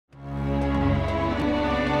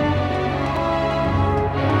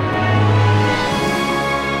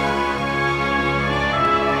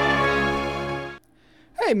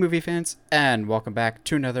Hi, movie fans, and welcome back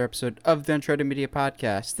to another episode of the Uncharted Media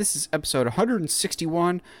Podcast. This is episode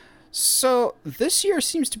 161. So, this year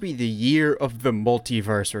seems to be the year of the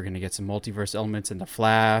multiverse. We're going to get some multiverse elements in The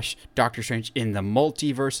Flash, Doctor Strange in the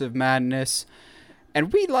Multiverse of Madness,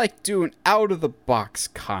 and we like doing out-of-the-box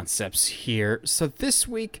concepts here. So this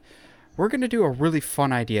week, we're going to do a really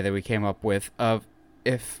fun idea that we came up with of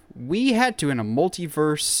if we had to, in a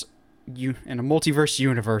multiverse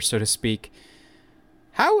universe, so to speak,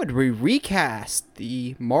 how would we recast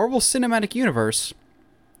the Marvel Cinematic Universe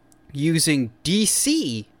using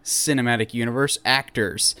DC Cinematic Universe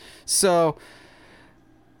actors? So,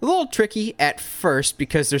 a little tricky at first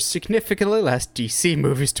because there's significantly less DC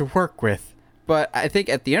movies to work with. But I think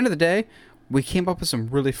at the end of the day, we came up with some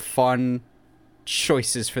really fun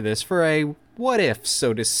choices for this, for a what if,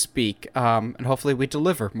 so to speak. And hopefully we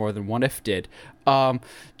deliver more than What If did.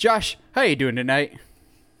 Josh, how you doing tonight?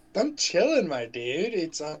 I'm chilling, my dude.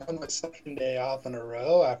 It's on my second day off in a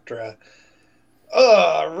row after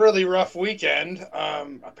a really rough weekend.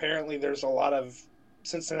 Apparently, there's a lot of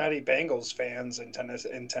Cincinnati Bengals fans in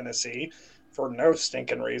Tennessee for no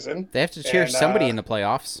stinking reason. They have to cheer somebody in the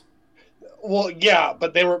playoffs. Well, yeah,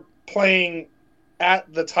 but they were playing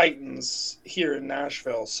at the Titans here in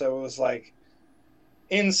Nashville, so it was like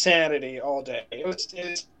insanity all day. It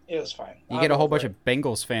was fine. You get a whole bunch of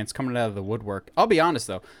Bengals fans coming out of the woodwork. I'll be honest,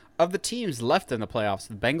 though. Of the teams left in the playoffs,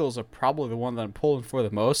 the Bengals are probably the one that I'm pulling for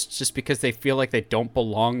the most, just because they feel like they don't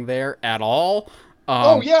belong there at all.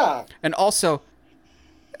 Oh, yeah. And also,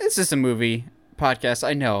 this is a movie podcast,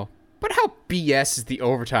 I know, but how BS is the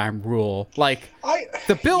overtime rule? Like,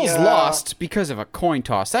 the Bills lost because of a coin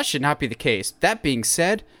toss. That should not be the case. That being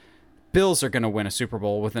said, Bills are going to win a Super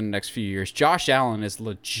Bowl within the next few years. Josh Allen is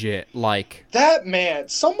legit. Like, that man,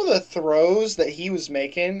 some of the throws that he was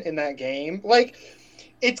making in that game, like,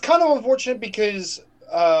 it's kind of unfortunate because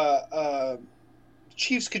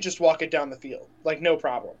Chiefs could just walk it down the field, like, no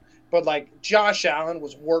problem. But, like, Josh Allen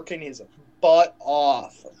was working his butt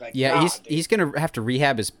off. Like, yeah, he's going to have to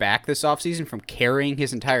rehab his back this offseason from carrying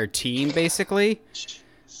his entire team, basically.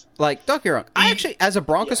 Like, don't get me wrong. I actually, as a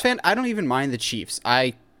Broncos fan, I don't even mind the Chiefs.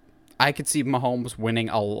 I could see Mahomes winning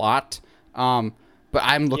a lot, but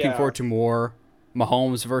I'm looking forward to more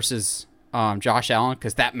Mahomes versus Josh Allen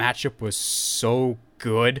because that matchup was so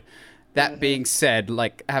good. That being said,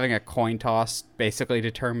 like, having a coin toss basically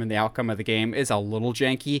determine the outcome of the game is a little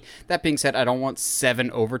janky. That being said, I don't want 7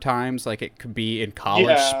 overtimes like it could be in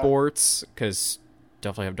college sports because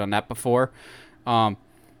definitely have done that before.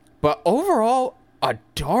 But overall, a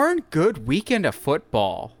darn good weekend of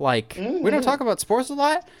football. Like, we don't talk about sports a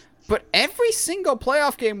lot, but every single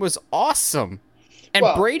playoff game was awesome. And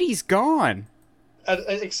Brady's gone.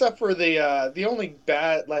 Except for the only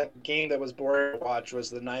bad game that was boring to watch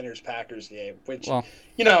was the Niners-Packers game, which,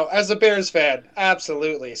 as a Bears fan,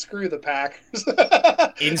 absolutely, screw the Packers.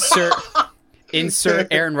 Insert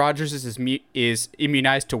Aaron Rodgers is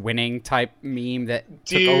immunized to winning type meme that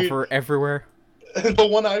took over everywhere. The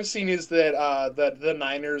one I've seen is that the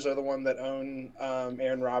Niners are the one that own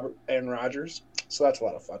Aaron Rodgers, so that's a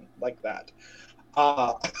lot of fun, like that.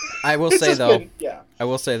 I will say though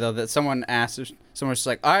that someone was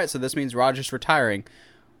like, all right, so this means Rodgers retiring.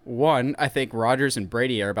 One, I think Rodgers and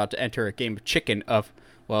Brady are about to enter a game of chicken of,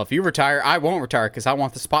 well, if you retire, I won't retire because I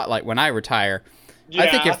want the spotlight when I retire.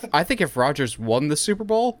 Yeah. I think if Rodgers won the Super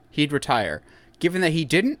Bowl, he'd retire. Given that he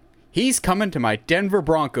didn't, he's coming to my Denver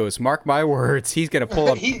Broncos. Mark my words. He's gonna pull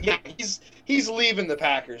up. He's leaving the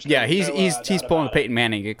Packers. Yeah, he's pulling Peyton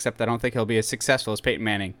Manning. Except I don't think he'll be as successful as Peyton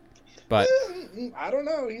Manning. But I don't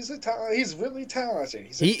know. He's really talented.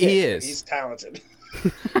 He is. He's talented.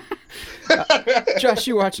 Josh,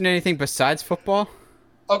 you watching anything besides football?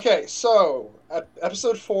 Okay, so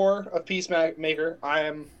episode 4 of Peacemaker.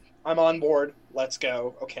 I'm on board. Let's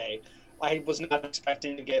go. Okay, I was not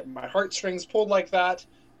expecting to get my heartstrings pulled like that.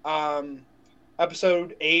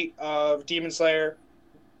 Episode 8 of Demon Slayer.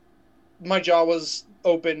 My jaw was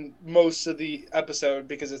open most of the episode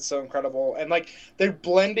because it's so incredible, and like they're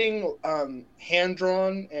blending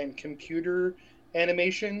hand-drawn and computer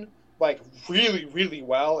animation like really, really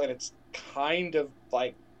well, and it's kind of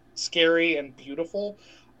like scary and beautiful.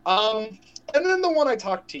 And then the one I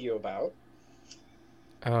talked to you about.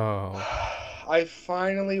 I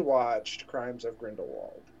finally watched Crimes of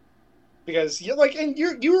Grindelwald. Because you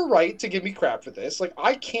were right to give me crap for this. Like,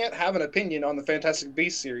 I can't have an opinion on the Fantastic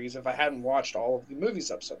Beasts series if I hadn't watched all of the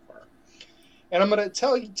movies up so far. And I'm gonna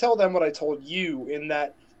tell them what I told you, in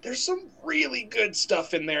that there's some really good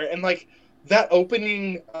stuff in there, and like that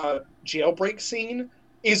opening jailbreak scene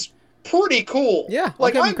is pretty cool. Yeah,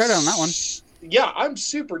 like I'll give him credit on that one. Yeah, I'm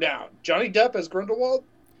super down. Johnny Depp as Grindelwald,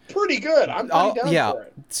 pretty good. I'm pretty down yeah. for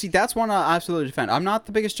it. See, that's one I absolutely defend. I'm not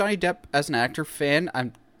the biggest Johnny Depp as an actor fan.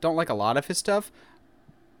 I don't like a lot of his stuff.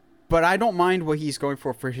 But I don't mind what he's going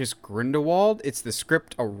for his Grindelwald. It's the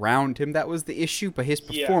script around him that was the issue. But his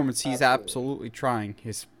performance, he's absolutely trying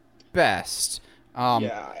his best. And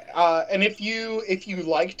if you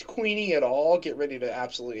liked Queenie at all, get ready to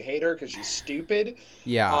absolutely hate her because she's stupid.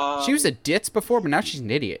 Yeah, she was a ditz before, but now she's an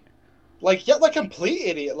idiot. Like complete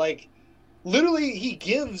idiot. Like, literally, he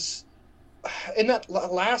gives in that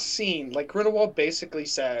last scene, like Grindelwald basically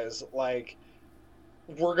says, like,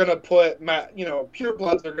 we're gonna put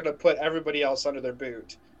purebloods are gonna put everybody else under their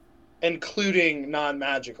boot, including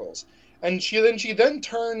non-magicals, and she then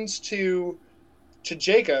turns to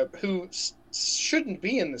Jacob, who shouldn't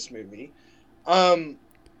be in this movie, and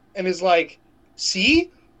is like,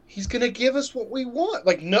 see, he's gonna give us what we want.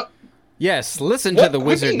 Like, no, yes, listen to the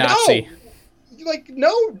wizard Nazi. No. Like,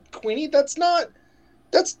 no, Queenie, that's not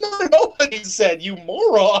what he said, you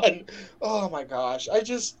moron. Oh my gosh,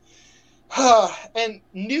 and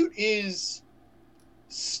Newt is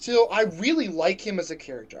still, I really like him as a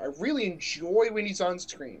character. I really enjoy when he's on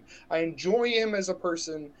screen. I enjoy him as a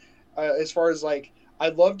person, as far as, like, I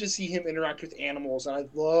love to see him interact with animals, and I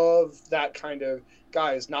love that kind of,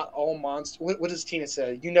 guys, not all monsters. What does Tina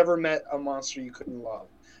say? You never met a monster you couldn't love.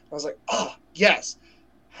 I was like, oh, yes.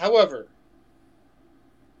 However,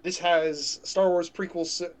 this has Star Wars prequel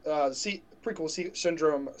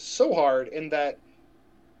syndrome so hard in that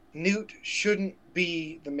Newt shouldn't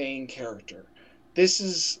be the main character. This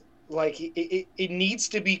is, like, it needs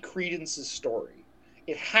to be Credence's story.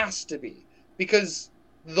 It has to be. Because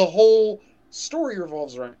the whole story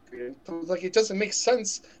revolves around Credence. Like, it doesn't make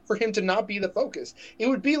sense for him to not be the focus. It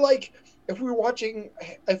would be like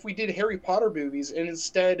if we did Harry Potter movies and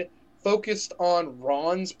instead focused on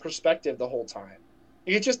Ron's perspective the whole time.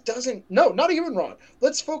 It just doesn't, no, not even Ron.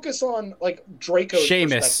 Let's focus on, like, Draco's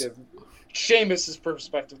perspective. Seamus's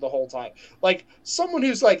perspective the whole time. Like, someone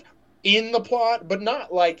who's, like, in the plot, but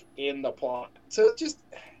not, like, in the plot. So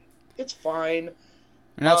it's fine.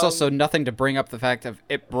 And that's also nothing to bring up the fact of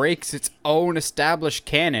it breaks its own established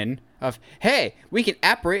canon of, hey, we can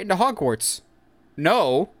apparate into Hogwarts.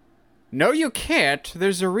 No, you can't.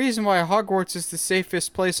 There's a reason why Hogwarts is the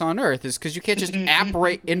safest place on Earth, is because you can't just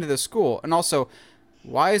apparate into the school. And also,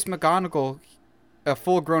 why is McGonagall a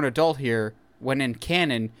full-grown adult here when in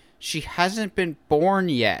canon she hasn't been born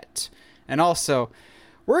yet? And also,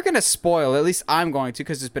 we're going to spoil, at least I'm going to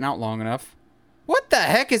because it's been out long enough. What the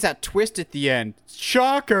heck is that twist at the end?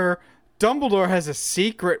 Shocker! Dumbledore has a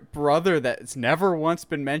secret brother that's never once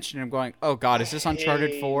been mentioned. I'm going, oh god, is this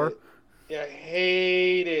Uncharted 4? Yeah, I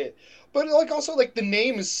hate it. But, like, also, like, the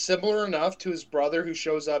name is similar enough to his brother who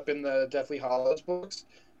shows up in the Deathly Hallows books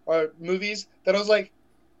or movies that I was like,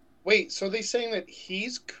 wait, so they saying that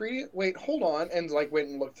he's Creed? Wait, hold on. And, like, went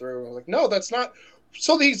and looked through and was like, no, that's not.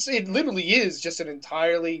 So it literally is just an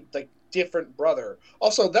entirely, like, different brother.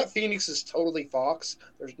 Also, that Phoenix is totally Fox.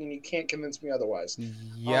 You can't convince me otherwise.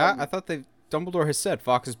 Yeah, I thought Dumbledore has said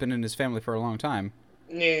Fox has been in his family for a long time.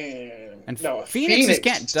 And no, Phoenixes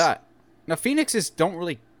can't die. No, Phoenixes don't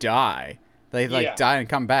really die. They die and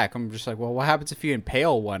come back. I'm just like, well, what happens if you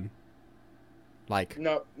impale one? Like,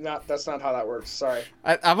 no, that's not how that works. Sorry.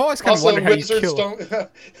 I've always kind of wondered how you kill.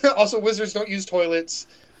 Also, wizards don't use toilets.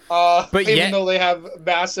 But even though they have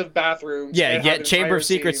massive bathrooms. Yeah, yet Chamber of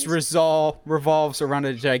Secrets revolves around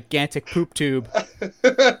a gigantic poop tube.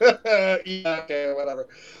 Yeah, okay, whatever.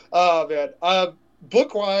 Oh, man.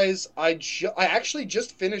 Book-wise, I actually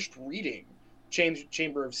just finished reading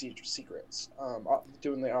Chamber of Secrets.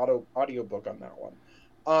 Doing the audio book on that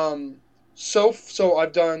one. So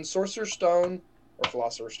I've done Sorcerer's Stone, or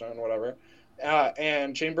Philosopher's Stone, whatever,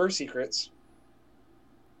 and Chamber of Secrets.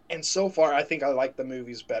 And so far, I think I like the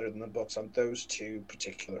movies better than the books on those two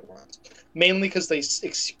particular ones. Mainly because they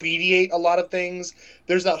expedite a lot of things.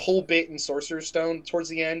 There's that whole bit in Sorcerer's Stone towards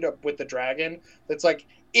the end with the dragon that's like,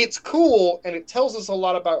 it's cool, and it tells us a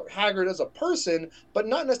lot about Hagrid as a person, but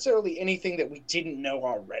not necessarily anything that we didn't know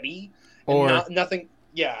already. Or nothing.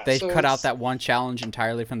 Yeah. They cut out that one challenge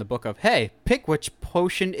entirely from the book of, hey, pick which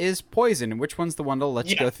potion is poison and which one's the one that'll let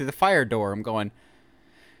you go through the fire door. I'm going,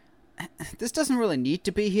 this doesn't really need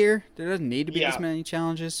to be here. There doesn't need to be this many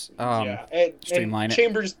challenges. Streamline it.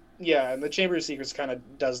 Chambers, and the Chamber of Secrets kind of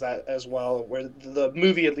does that as well, where the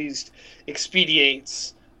movie at least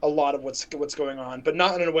expedites a lot of what's going on, but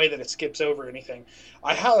not in a way that it skips over anything.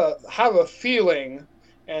 I have a feeling,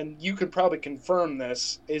 and you could probably confirm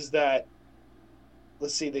this, is that,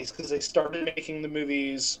 let's see, because they started making the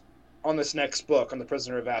movies on this next book, on The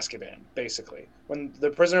Prisoner of Azkaban, basically. When The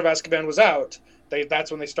Prisoner of Azkaban was out,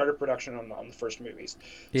 that's when they started production on the first movies.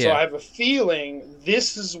 Yeah. So I have a feeling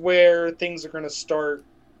this is where things are going to start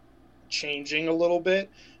changing a little bit.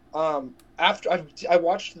 After I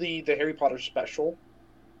watched the Harry Potter special,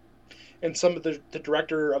 and some of the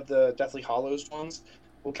director of the Deathly Hallows ones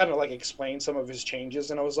will kind of like explain some of his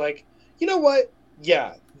changes, and I was like, you know what?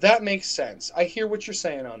 Yeah, that makes sense. I hear what you're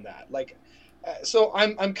saying on that. Like, so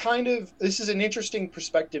I'm kind of, this is an interesting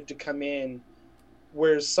perspective to come in,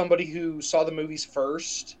 where somebody who saw the movies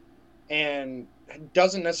first and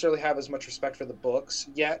doesn't necessarily have as much respect for the books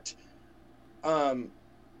yet,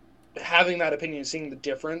 having that opinion, seeing the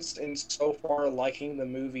difference, and so far liking the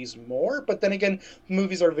movies more. But then again,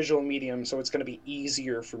 movies are visual medium, so it's going to be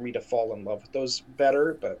easier for me to fall in love with those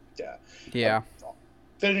better. But Yeah.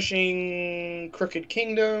 Finishing Crooked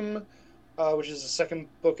Kingdom, which is the second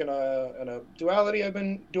book in a duology I've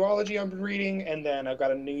been reading, and then I've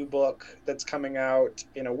got a new book that's coming out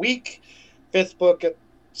in a week. Fifth book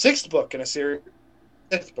in a series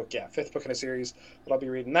that I'll be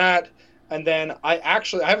reading that. And then I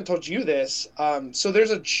haven't told you this. So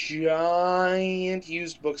there's a giant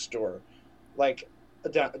used bookstore, like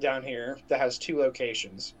down here, that has 2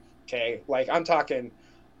 locations. Okay, like I'm talking,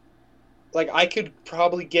 like I could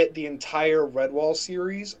probably get the entire Redwall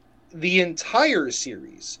series,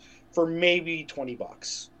 for maybe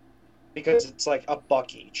 $20, because it's like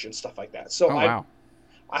 $1 each and stuff like that. So wow.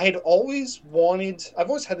 I've always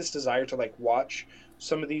had this desire to like watch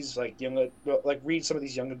some of these read some of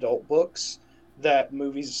these young adult books that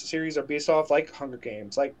series are based off, like Hunger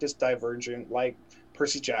Games, like just Divergent, like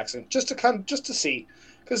Percy Jackson, just to see,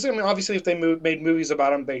 because I mean, obviously if they made movies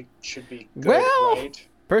about them, they should be good, right?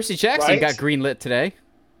 Percy Jackson got greenlit today.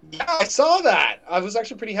 Yeah, I saw that. I was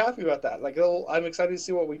actually pretty happy about that. Like, I'm excited to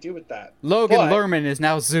see what we do with that. Logan Lerman is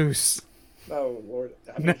now Zeus. Oh Lord,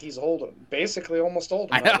 I mean, he's basically almost old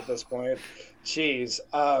enough at this point. Jeez.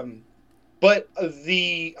 But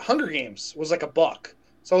the Hunger Games was like $1.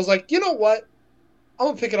 So I was like, you know what? I'm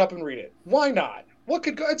going to pick it up and read it. Why not? What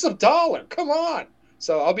could go? It's $1. Come on.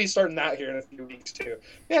 So I'll be starting that here in a few weeks too.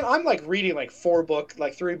 Man, I'm like reading like 3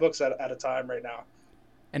 books at a time right now.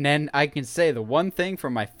 And then I can say the one thing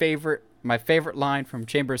from my favorite line from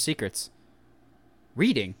Chamber of Secrets.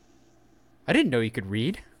 Reading. I didn't know you could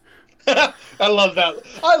read. I love that.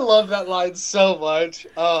 I love that line so much.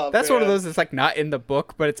 Oh, that's one of those that's like not in the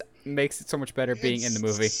book, but it makes it so much better being in the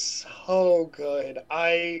movie. So good.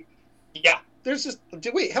 There's just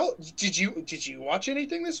wait. Hell, did you watch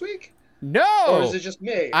anything this week? No. Or is it just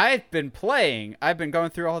me? I've been playing. I've been going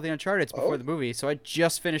through all the Uncharted before the movie, so I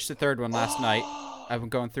just finished the 3rd one last night. I've been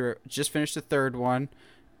going through it. Just finished the 3rd one.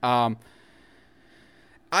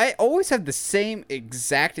 I always have the same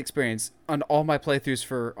exact experience on all my playthroughs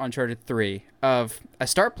for Uncharted 3. I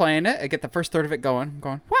start playing it, I get the first third of it going, I'm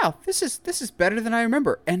going, wow, this is better than I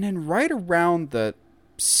remember. And then right around the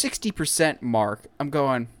 60% mark, I'm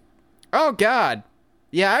going, oh God,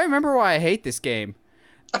 yeah, I remember why I hate this game.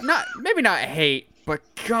 Maybe not hate, but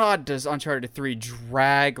God, does Uncharted 3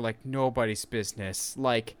 drag like nobody's business.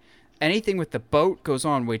 Like, anything with the boat goes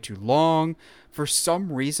on way too long. For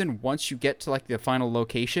some reason, once you get to like the final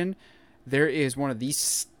location, there is one of the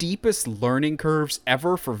steepest learning curves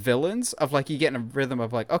ever for villains, of like you get in a rhythm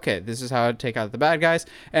of like, okay, this is how I take out the bad guys,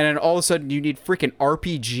 and then all of a sudden you need freaking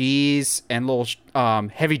RPGs and little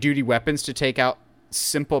heavy duty weapons to take out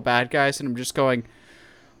simple bad guys, and I'm just going,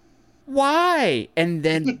 why? And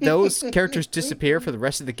then those characters disappear for the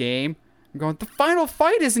rest of the game. I'm going, the final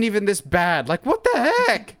fight isn't even this bad. Like, what the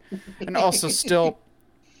heck? And also still,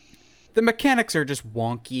 the mechanics are just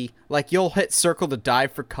wonky. Like, you'll hit circle to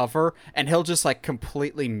dive for cover, and he'll just, like,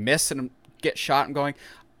 completely miss and get shot and going,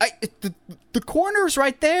 the corner's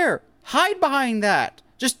right there. Hide behind that.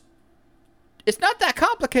 Just, it's not that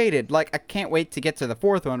complicated. Like, I can't wait to get to the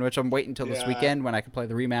 4th one, which I'm waiting until this weekend when I can play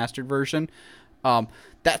the remastered version.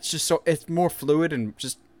 That's just so, it's more fluid and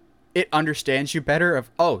just, it understands you better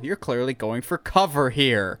of, oh, you're clearly going for cover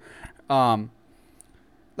here.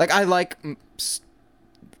 Like, I like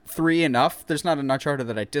 3 enough. There's not an Uncharted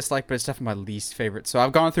that I dislike, but it's definitely my least favorite. So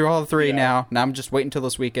I've gone through all the 3 now. Now I'm just waiting until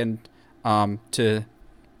this weekend to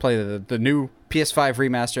play the new PS5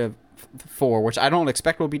 remaster of 4, which I don't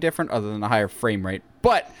expect will be different other than a higher frame rate.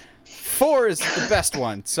 But 4 is the best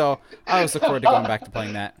one, so I always look forward to going back to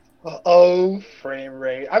playing that. Oh, frame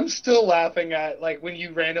rate. I'm still laughing at, like, when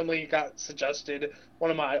you randomly got suggested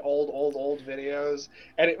one of my old videos,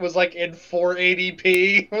 and it was, like, in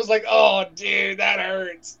 480p. I was like, oh, dude, that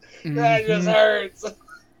hurts. That just hurts.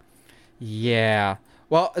 Yeah.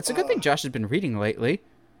 Well, it's a good thing Josh has been reading lately.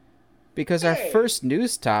 because our Hey. first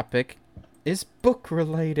news topic is book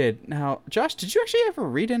related. Now, Josh, did you actually ever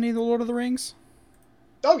read any of the Lord of the Rings?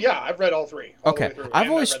 Oh yeah, I've read all three, all the Okay, way through, I've and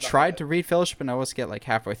I've always read The tried Hobbit. to read Fellowship, and I always get like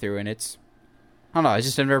halfway through, and it's I don't know. I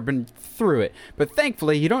just have never been through it. But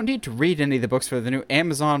thankfully, you don't need to read any of the books for the new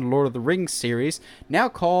Amazon Lord of the Rings series, now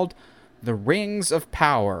called The Rings of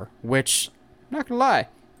Power. Which, not gonna lie,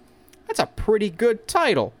 that's a pretty good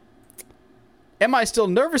title. Am I still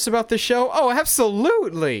nervous about this show? Oh,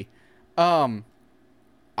 absolutely.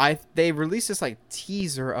 They released this like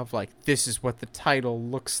teaser of like this is what the title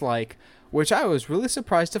looks like, which I was really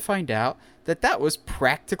surprised to find out that was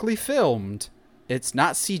practically filmed. It's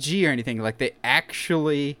not CG or anything. Like they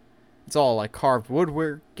actually, it's all like carved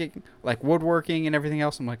woodworking and everything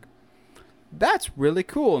else. I'm like, that's really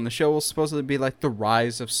cool. And the show will supposedly be like the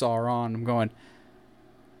rise of Sauron. I'm going,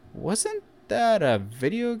 wasn't that a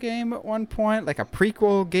video game at one point, like a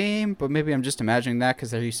prequel game? But maybe I'm just imagining that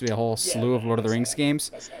because there used to be a whole slew of Lord of the Rings games.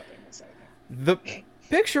 That's not a thing. That's not a thing. The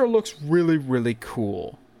picture looks really, really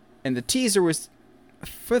cool. And the teaser was,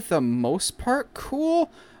 for the most part,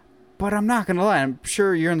 cool. But I'm not going to lie. I'm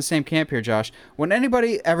sure you're in the same camp here, Josh. When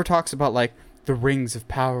anybody ever talks about, like, the rings of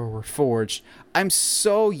power were forged, I'm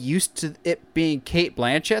so used to it being Cate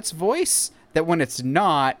Blanchett's voice that when it's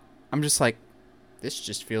not, I'm just like, this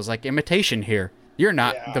just feels like imitation here. You're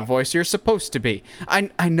not the voice you're supposed to be.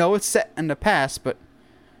 I know it's set in the past, but,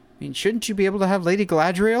 I mean, shouldn't you be able to have Lady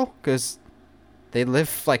Galadriel? Because they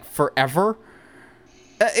live, like, forever.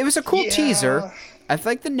 It was a cool teaser. I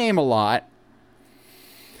like the name a lot.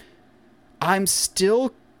 I'm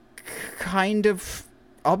still kind of...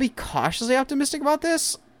 I'll be cautiously optimistic about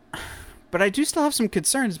this. But I do still have some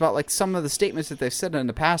concerns about, like, some of the statements that they've said in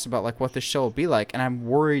the past about, like, what this show will be like. And I'm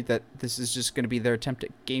worried that this is just going to be their attempt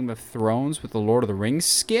at Game of Thrones with the Lord of the Rings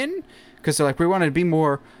skin. Because they're like, we wanted to be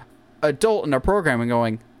more adult in our programming,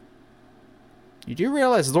 going... You do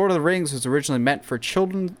realize Lord of the Rings was originally meant for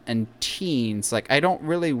children and teens. Like, I don't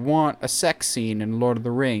really want a sex scene in Lord of the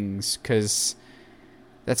Rings, because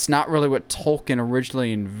that's not really what Tolkien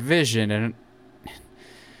originally envisioned. And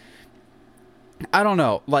I don't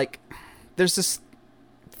know. Like, there's this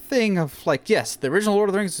thing of, like, yes, the original Lord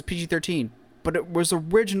of the Rings was PG-13, but it was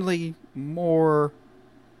originally more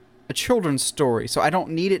a children's story. So I don't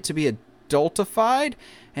need it to be adultified.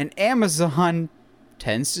 And Amazon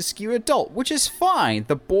tends to skew adult, which is fine.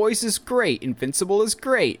 The Boys is great. Invincible is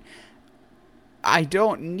great. I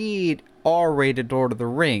don't need R-rated Lord of the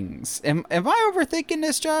Rings. Am I overthinking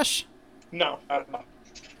this, Josh? No,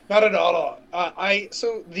 not at all. I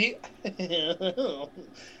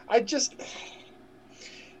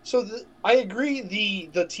agree.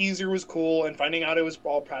 The teaser was cool, and finding out it was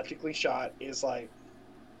all practically shot is like,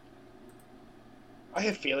 I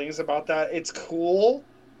have feelings about that. It's cool,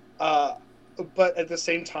 but at the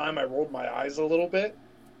same time, I rolled my eyes a little bit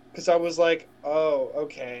because I was like, oh,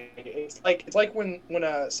 okay. It's like when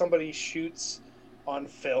somebody shoots on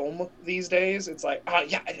film these days. It's like,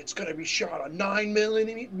 yeah, and it's gonna be shot on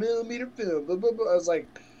 9mm film. Blah, blah, blah. I was like,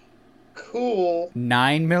 cool.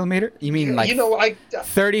 9mm? You mean like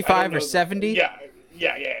 35 or 70? Yeah.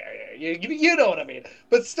 You know what I mean.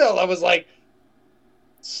 But still, I was like,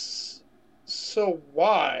 so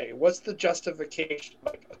why? What's the justification?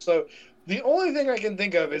 So the only thing I can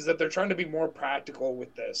think of is that they're trying to be more practical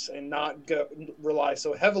with this and not rely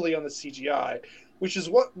so heavily on the CGI, which is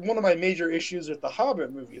what one of my major issues with the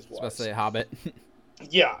Hobbit movies was. Especially Hobbit.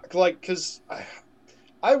 Yeah, like, because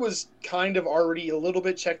I was kind of already a little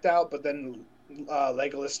bit checked out, but then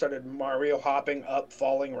Legolas started Mario hopping up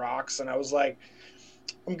falling rocks, and I was like,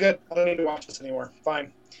 I'm good. I don't need to watch this anymore.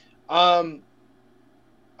 Fine.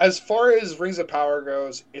 As far as Rings of Power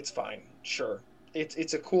goes, it's fine. Sure.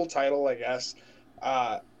 It's a cool title, I guess.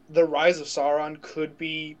 The Rise of Sauron could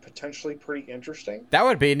be potentially pretty interesting. That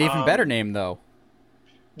would be an even better name, though.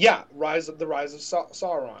 Yeah, the Rise of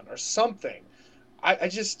Sauron or something. I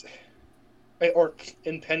just, or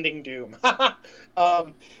Impending Doom. But I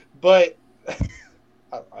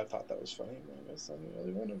thought that was funny. I guess I'm the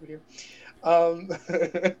only one over here.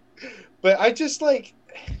 But I just like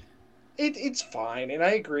it's fine, and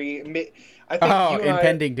I agree. I think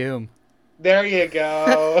Impending Doom. There you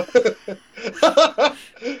go. That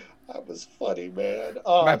was funny, man.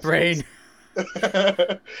 My brain.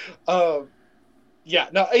 Yeah,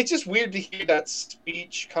 no, it's just weird to hear that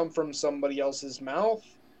speech come from somebody else's mouth.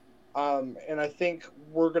 And I think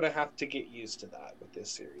we're going to have to get used to that with this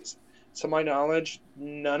series. To my knowledge,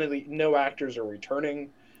 no actors are returning.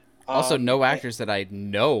 Also, no actors that I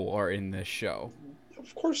know are in this show.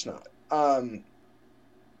 Of course not.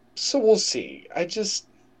 So we'll see. I just...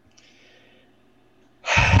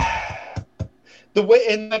 the way,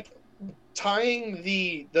 and like, tying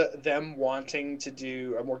the them wanting to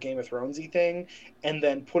do a more Game of Thronesy thing, and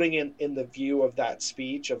then putting in the view of that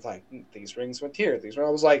speech of like these rings went here, these rings,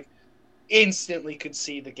 I was like instantly could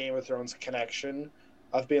see the Game of Thrones connection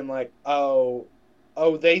of being like, oh,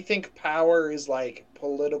 they think power is like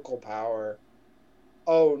political power.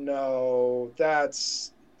 Oh no,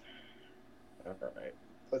 that's all right.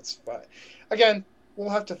 That's fine. Again, we'll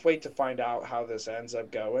have to wait to find out how this ends up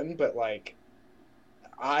going, but like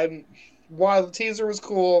I'm while the teaser was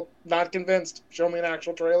cool, not convinced. Show me an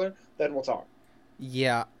actual trailer, then we'll talk.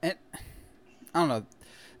 Yeah, and I don't know.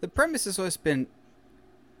 The premise has always been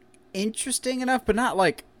interesting enough, but not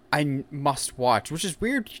like I must watch, which is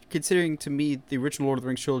weird considering to me the original Lord of the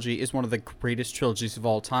Rings trilogy is one of the greatest trilogies of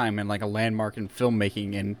all time and like a landmark in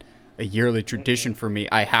filmmaking and a yearly tradition for me.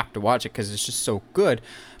 I have to watch it because it's just so good.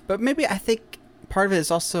 But maybe I think part of it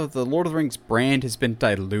is also the Lord of the Rings brand has been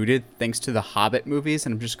diluted thanks to the Hobbit movies,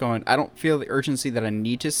 and I'm just going, I don't feel the urgency that I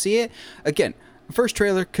need to see it. Again, the first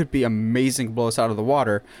trailer could be amazing, blow us out of the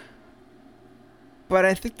water, but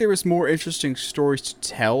I think there was more interesting stories to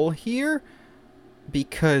tell here,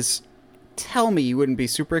 because tell me you wouldn't be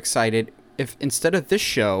super excited if instead of this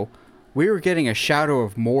show, we were getting a Shadow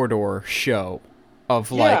of Mordor show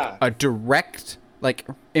of like a direct, like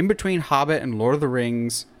in between Hobbit and Lord of the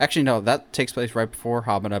Rings. Actually, no, that takes place right before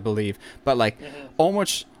Hobbit, I believe. But like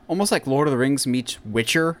almost like Lord of the Rings meets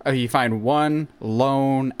Witcher. You find one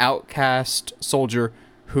lone outcast soldier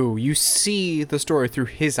who you see the story through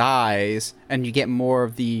his eyes, and you get more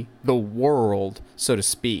of the world, so to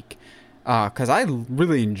speak. Because I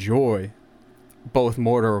really enjoy both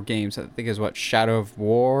Mordor games. I think is what Shadow of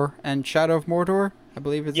War and Shadow of Mordor, I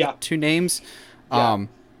believe is the two names. Yeah.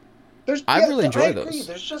 I really enjoy those.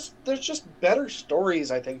 There's just better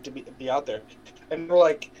stories, I think, to be out there, and more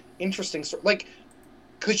like interesting. Like,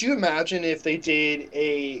 could you imagine if they did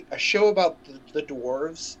a show about the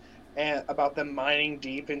dwarves and about them mining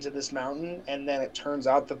deep into this mountain, and then it turns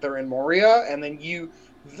out that they're in Moria, and then you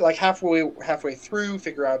like halfway through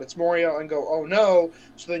figure out it's Moria and go, oh no.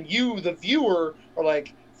 So then you, the viewer, are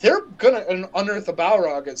like, they're gonna unearth a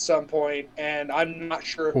Balrog at some point, and I'm not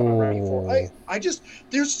sure if I'm ready for it. I just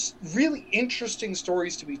there's really interesting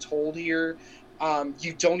stories to be told here.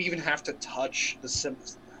 You don't even have to touch the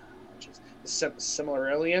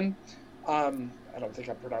Silmarillion. I don't think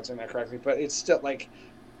I'm pronouncing that correctly, but it's still like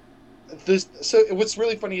this. So what's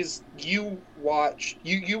really funny is you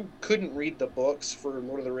couldn't read the books for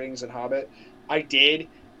Lord of the Rings and Hobbit. I did.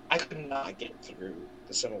 I could not get through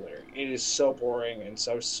the Silmarillion. It is so boring and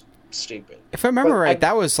so stupid. If I remember right,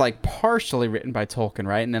 that was like partially written by Tolkien,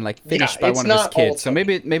 right? And then like finished by one of his kids. So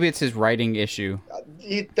maybe it's his writing issue.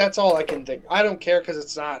 That's all I can think. I don't care because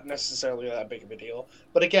it's not necessarily that big of a deal.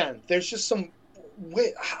 But again, there's just some.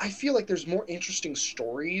 I feel like there's more interesting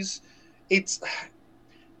stories.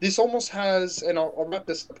 This almost has, and I'll wrap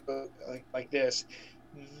this up like this.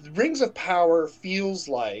 Rings of Power feels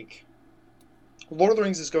like Lord of the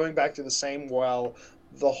Rings is going back to the same well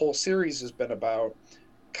the whole series has been about,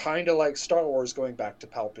 kind of like Star Wars going back to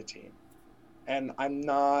Palpatine. And I'm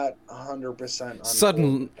not 100%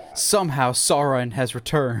 suddenly, somehow Sauron has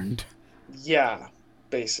returned. Yeah,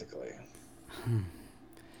 basically.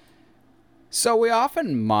 So we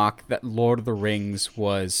often mock that Lord of the Rings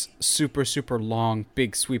was super, super long,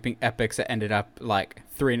 big sweeping epics that ended up like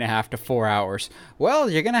 3.5 to 4 hours. Well,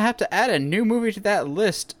 you're going to have to add a new movie to that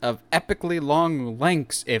list of epically long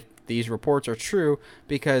lengths if these reports are true,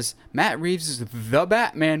 because Matt Reeves' The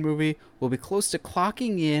Batman movie will be close to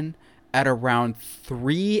clocking in at around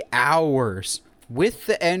 3 hours. With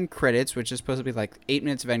the end credits, which is supposed to be like 8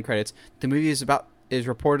 minutes of end credits, the movie is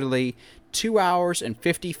reportedly 2 hours and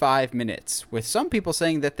 55 minutes, with some people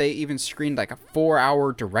saying that they even screened like a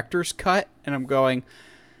 4-hour director's cut, and I'm going,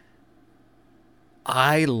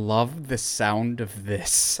 I love the sound of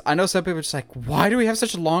this. I know some people are just like, why do we have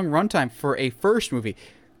such a long runtime for a first movie?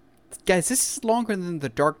 Guys, this is longer than The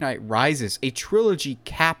Dark Knight Rises, a trilogy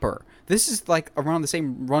capper. This is like around the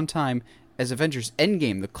same runtime as Avengers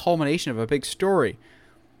Endgame, the culmination of a big story.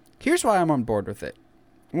 Here's why I'm on board with it.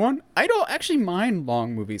 One, I don't actually mind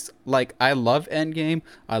long movies. Like, I love Endgame.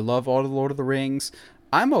 I love all the Lord of the Rings.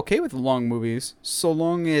 I'm okay with the long movies, so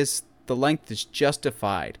long as the length is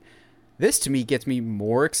justified. This, to me, gets me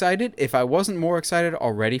more excited. If I wasn't more excited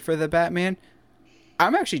already for the Batman,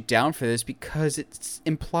 I'm actually down for this because it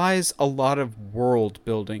implies a lot of world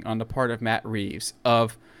building on the part of Matt Reeves.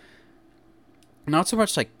 Of not so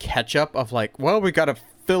much like catch up of like, well, we got to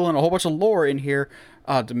fill in a whole bunch of lore in here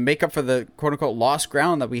to make up for the quote-unquote lost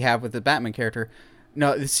ground that we have with the Batman character.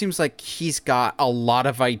 No, it seems like he's got a lot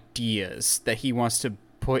of ideas that he wants to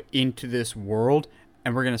put into this world,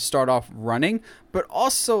 and we're going to start off running, but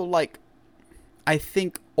also, like, I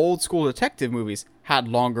think old school detective movies had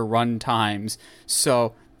longer run times,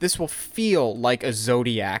 so this will feel like a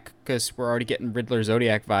Zodiac, because we're already getting Riddler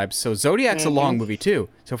Zodiac vibes. So Zodiac's a long movie too.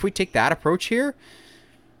 So if we take that approach here,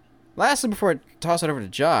 lastly, before I toss it over to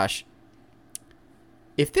Josh,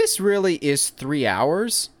 if this really is 3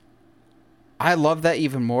 hours, I love that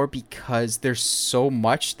even more because there's so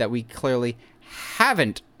much that we clearly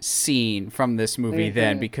haven't seen from this movie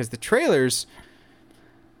then, because the trailers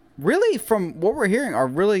really, from what we're hearing, are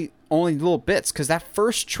really only little bits, because that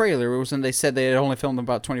first trailer was when they said they had only filmed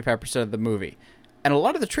about 25% of the movie. And a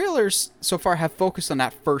lot of the trailers so far have focused on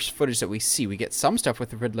that first footage that we see. We get some stuff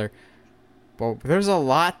with the Riddler, but there's a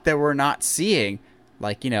lot that we're not seeing.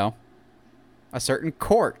 Like, you know, a certain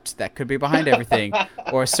court that could be behind everything,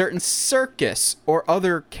 or a certain circus, or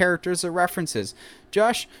other characters or references.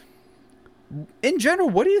 Josh, in general,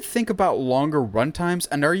 what do you think about longer runtimes,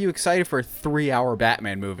 and are you excited for a 3-hour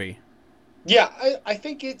Batman movie? Yeah, I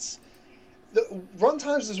think it's the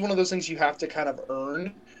runtimes is one of those things you have to kind of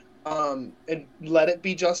earn, and let it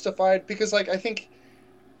be justified, because, like, I think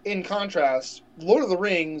in contrast, Lord of the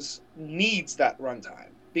Rings needs that runtime,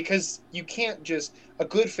 because you can't just, a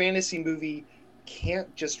good fantasy movie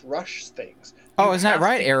can't just rush things. Oh, isn't that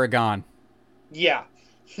right, Aragon? Yeah.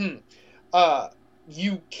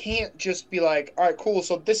 You can't just be like, all right, cool,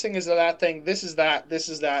 so this thing is that thing, this is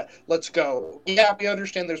that, let's go. Yeah, we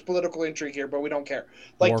understand there's political intrigue here, but we don't care.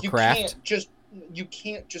 Like, Warcraft. you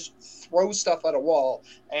can't just throw stuff at a wall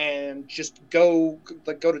and just go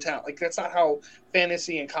to town. Like, that's not how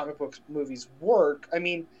fantasy and comic book movies work. I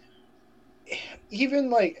mean, even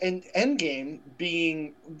like an Endgame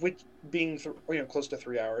being close to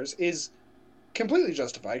 3 hours is completely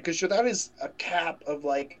justified, because that is a cap of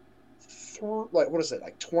like what is it,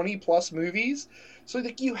 like 20 plus movies. So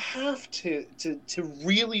like you have to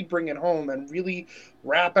really bring it home and really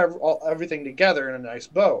wrap everything together in a nice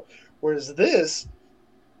bow. Whereas this,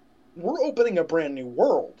 we're opening a brand new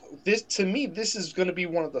world. This, to me, this is going to be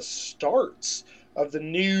one of the starts of the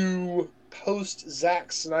new post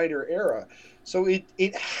Zack Snyder era. So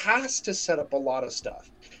it has to set up a lot of stuff.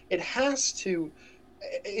 It has to,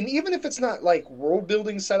 and even if it's not like world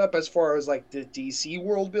building setup as far as like the DC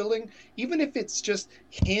world building, even if it's just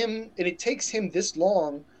him and it takes him this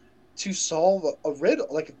long to solve a riddle,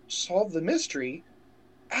 like solve the mystery,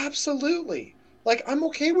 absolutely. Like, I'm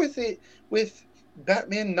okay with it, with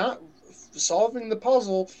Batman not solving the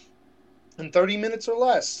puzzle in 30 minutes or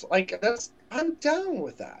less. Like, I'm down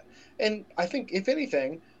with that. And I think, if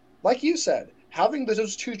anything, like you said, having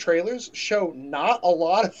those two trailers show not a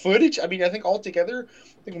lot of footage. I mean, I think altogether,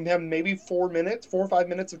 we have maybe 4 or 5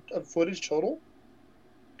 minutes of footage total.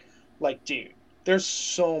 Like, dude, there's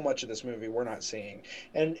so much of this movie we're not seeing.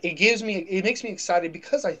 And it makes me excited,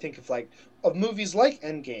 because I think of movies like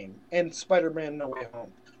Endgame and Spider-Man No Way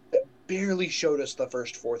Home that barely showed us the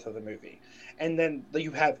first fourth of the movie. And then you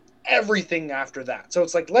have everything after that. So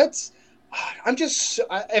it's like,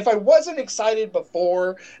 if I wasn't excited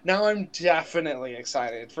before, now I'm definitely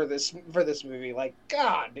excited for this movie. Like,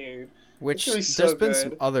 God, dude. Which, there's been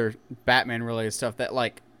some other Batman related stuff that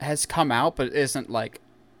like has come out, but isn't like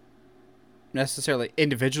necessarily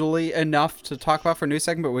individually enough to talk about for a news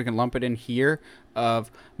segment, but we can lump it in here.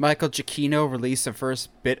 Of Michael Giacchino released the first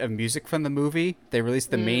bit of music from the movie. They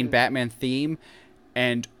released the main Batman theme,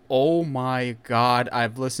 and oh my god,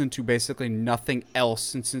 I've listened to basically nothing else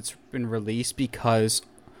since it's been released, because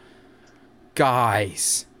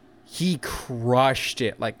guys, he crushed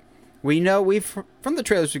it. Like, we know from the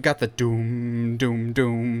trailers, we've got the doom, doom,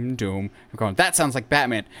 doom, doom. I'm going, that sounds like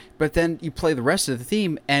Batman. But then you play the rest of the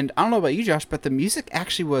theme, and I don't know about you, Josh, but the music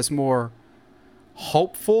actually was more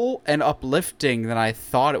hopeful and uplifting than I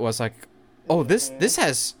thought it was. Like, oh, this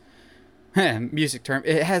has music term.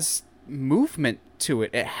 It has movement to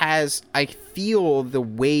it. It has, I feel the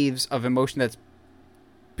waves of emotion that's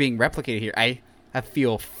being replicated here. I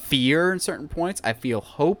feel fear in certain points. I feel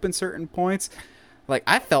hope in certain points. Like,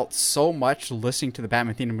 I felt so much listening to the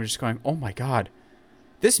Batman theme, and we're just going, oh my god,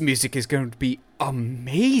 this music is going to be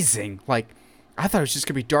amazing. Like, I thought it was just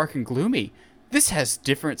going to be dark and gloomy. This has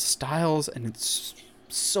different styles, and it's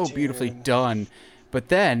so beautifully done. But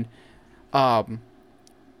then,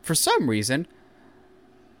 for some reason,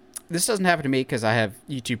 this doesn't happen to me because I have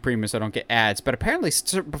YouTube Premium, so I don't get ads. But apparently,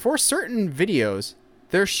 before certain videos,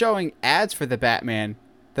 they're showing ads for the Batman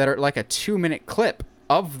that are like a 2-minute clip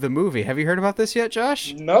of the movie. Have you heard about this yet,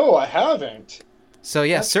 Josh? No, I haven't. So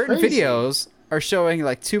yeah, certain videos are showing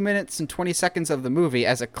like 2 minutes and 20 seconds of the movie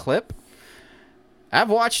as a clip. I've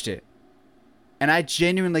watched it, and I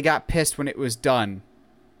genuinely got pissed when it was done.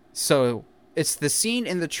 So it's the scene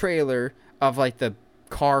in the trailer of like the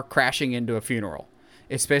car crashing into a funeral.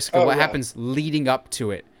 It's basically what happens leading up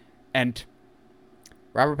to it. And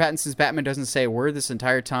Robert Pattinson's Batman doesn't say a word this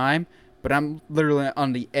entire time, but I'm literally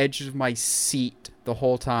on the edge of my seat the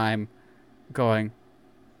whole time going,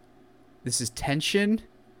 this is tension,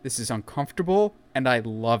 this is uncomfortable, and I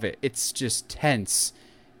love it. It's just tense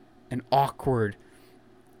and awkward,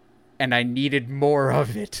 and I needed more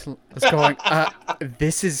of it. I was going,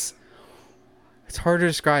 this is... It's hard to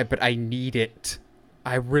describe, but I need it.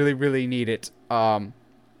 I really, really need it.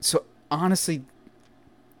 So, honestly,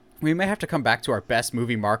 we may have to come back to our best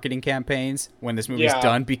movie marketing campaigns when this movie's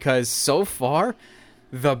done, because so far,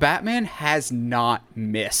 the Batman has not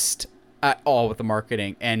missed at all with the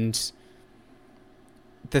marketing, and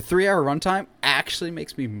the 3-hour runtime actually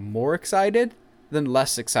makes me more excited than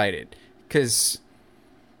less excited, because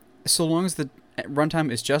so long as the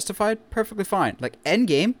runtime is justified, perfectly fine. Like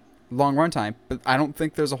Endgame, long runtime, but I don't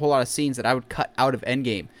think there's a whole lot of scenes that I would cut out of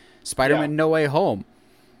Endgame. Spider-Man No Way Home,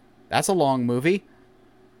 that's a long movie.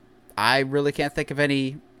 I really can't think of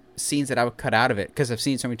any scenes that I would cut out of it, because I've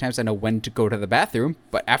seen so many times I know when to go to the bathroom,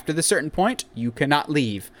 but after the certain point, you cannot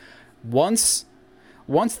leave. Once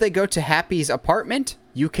they go to Happy's apartment,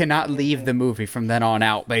 you cannot leave the movie from then on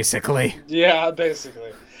out, basically. Yeah,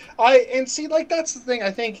 basically. That's the thing.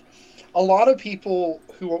 I think a lot of people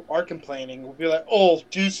who are complaining will be like, oh,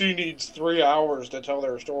 DC needs 3 hours to tell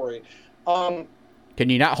their story. Can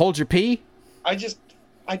you not hold your pee?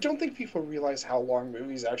 I don't think people realize how long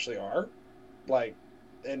movies actually are. Like,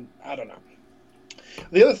 and I don't know.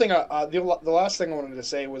 The other thing, the last thing I wanted to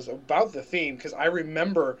say was about the theme, because I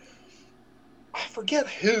remember, I forget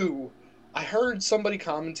who, I heard somebody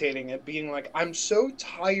commentating it being like, I'm so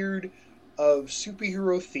tired of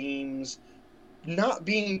superhero themes not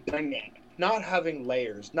being dynamic, not having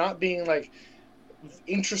layers, not being like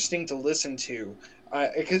interesting to listen to.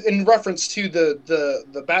 In reference to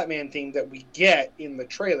the Batman theme that we get in the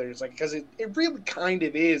trailers, like, because it really kind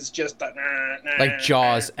of is just that, like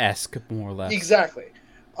Jaws-esque, more or less. Exactly.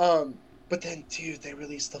 But then, dude, they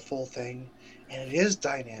released the full thing, and it is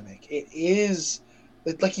dynamic. It is,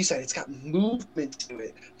 like you said, it's got movement to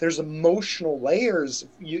it. There's emotional layers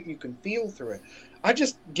you can feel through it.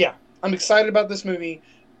 I'm excited about this movie.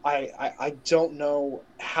 I don't know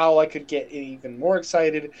how I could get even more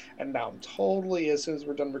excited, and now I'm totally, as soon as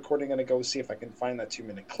we're done recording, going to go see if I can find that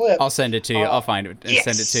 2-minute clip. I'll send it to you. I'll find it and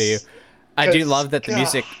send it to you. I do love that the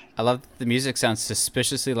music. I love that the music sounds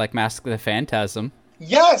suspiciously like Mask of the Phantasm.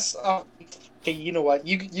 Yes. Hey, you know what?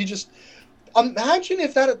 You just imagine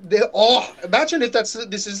if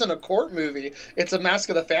this isn't a court movie. It's a Mask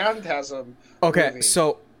of the Phantasm. Okay, movie.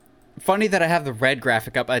 So. Funny that I have the red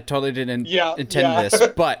graphic up. I totally didn't intend this,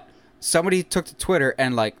 but somebody took to Twitter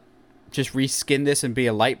and like just reskinned this and be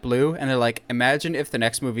a light blue, and they're like, imagine if the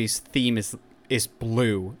next movie's theme is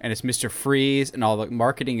blue and it's Mr. Freeze and all the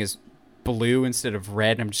marketing is blue instead of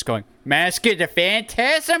red. I'm just going, Mask of the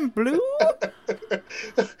Phantasm blue?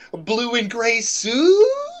 Blue and gray suit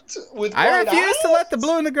with I white refuse eyes? to let the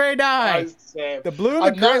blue and the gray die. The blue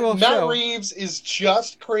and the gray will show. Matt Reeves is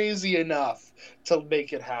just crazy enough to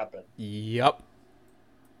make it happen. Yup.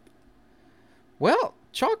 Well,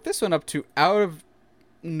 chalk this one up to out of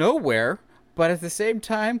nowhere, but at the same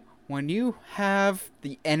time, when you have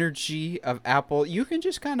the energy of Apple, you can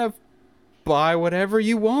just kind of buy whatever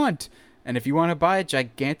you want. And if you want to buy a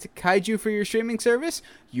gigantic kaiju for your streaming service,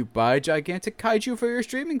 you buy a gigantic kaiju for your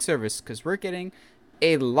streaming service, because we're getting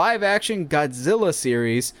a live-action Godzilla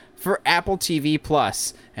series for Apple TV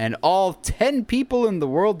Plus, and all 10 people in the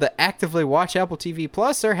world that actively watch Apple TV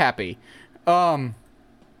Plus are happy.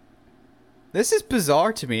 This is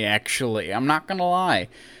bizarre to me, actually. I'm not gonna lie.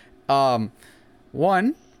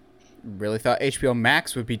 One, really thought HBO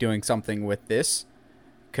Max would be doing something with this,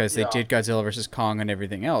 because they did Godzilla vs. Kong and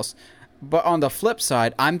everything else. But on the flip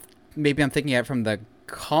side, I'm thinking it from the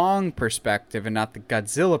Kong perspective and not the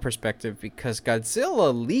Godzilla perspective, because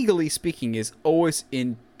Godzilla, legally speaking, is always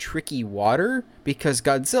in tricky water, because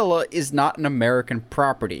Godzilla is not an American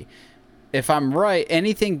property. If I'm right,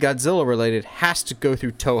 anything Godzilla related has to go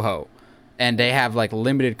through Toho, and they have like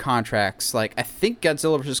limited contracts. Like, I think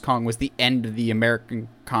Godzilla vs. Kong was the end of the American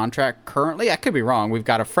contract currently. I could be wrong. We've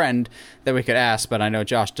got a friend that we could ask, but I know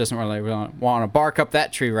Josh doesn't really want to bark up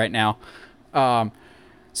that tree right now.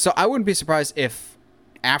 So I wouldn't be surprised if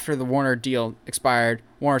after the Warner deal expired,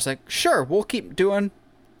 Warner's like, sure, we'll keep doing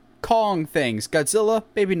Kong things. Godzilla,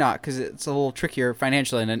 maybe not, because it's a little trickier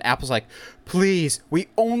financially. And then Apple's like, please, we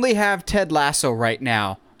only have Ted Lasso right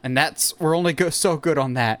now, and we're only so good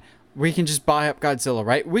on that. We can just buy up Godzilla,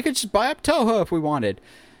 right? We could just buy up Toho if we wanted.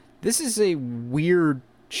 This is a weird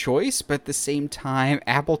choice, but at the same time,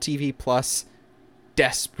 Apple TV Plus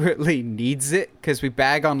desperately needs it because we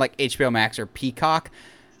bag on like HBO Max or Peacock.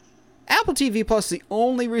 Apple TV Plus, the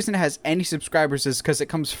only reason it has any subscribers is because it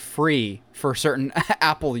comes free for certain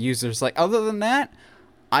Apple users. Like, other than that,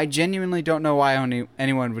 I genuinely don't know why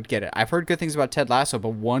anyone would get it. I've heard good things about Ted Lasso, but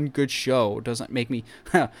one good show doesn't make me,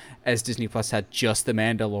 as Disney Plus had just The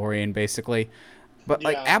Mandalorian, basically. But,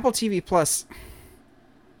 like, Apple TV Plus,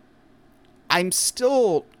 I'm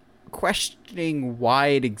still questioning why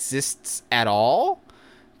it exists at all,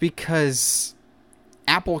 because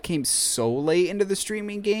Apple came so late into the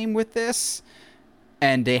streaming game with this,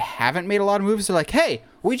 and they haven't made a lot of moves. They're like, hey,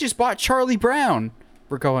 we just bought Charlie Brown.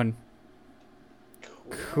 We're going,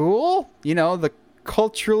 cool? You know, the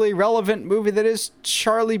culturally relevant movie that is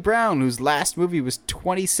Charlie Brown, whose last movie was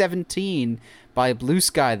 2017 by Blue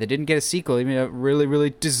Sky. That didn't get a sequel, even though it really,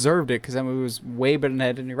 really deserved it, because that movie was way better than it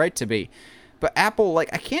had any right to be. But Apple, like,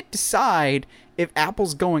 I can't decide if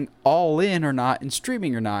Apple's going all in or not in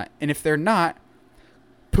streaming or not. And if they're not,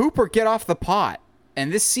 poop or get off the pot.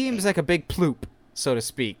 And this seems like a big ploop, so to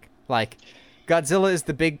speak. Like, Godzilla is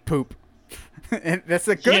the big poop. And that's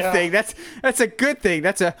a good thing. That's a good thing.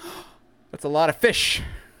 That's a lot of fish.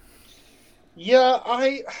 Yeah,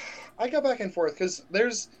 I go back and forth because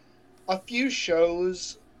there's a few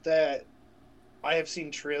shows that I have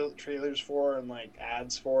seen trailers for and like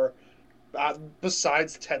ads for,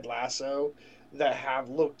 besides Ted Lasso, that have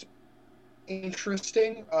looked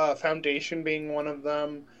interesting. Foundation being one of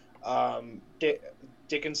them,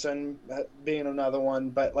 Dickinson being another one.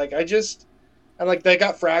 But like, I like, they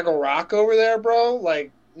got Fraggle Rock over there, bro.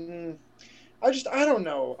 Like, I don't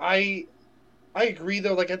know. I agree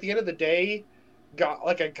though. Like, at the end of the day,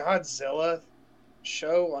 like a Godzilla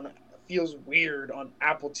show feels weird on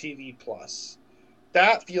Apple TV Plus.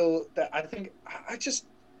 I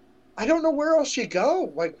don't know where else you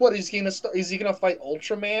go. Like, what is he gonna fight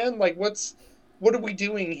Ultraman? Like, what are we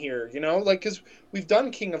doing here? You know, like, because we've done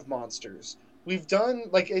King of Monsters, we've done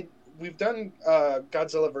Godzilla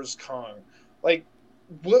vs Kong. Like,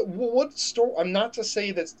 what story? I'm not to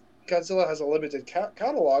say that Godzilla has a limited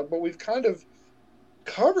catalog, but we've kind of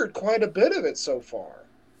covered quite a bit of it so far.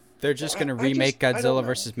 They're just going to remake Godzilla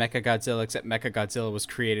vs Mechagodzilla, except Mechagodzilla was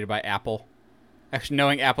created by Apple. Actually,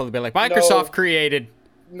 knowing Apple, they'd be like, Microsoft created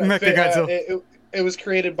Mechagodzilla. It was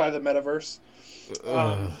created by the metaverse.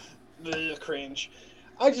 Cringe.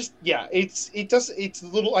 It's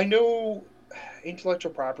little. I know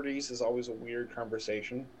intellectual properties is always a weird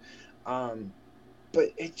conversation.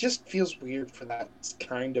 But it just feels weird for that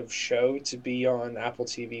kind of show to be on Apple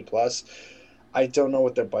TV Plus. I don't know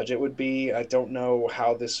what their budget would be. I don't know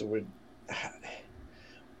how this would.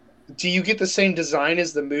 Do you get the same design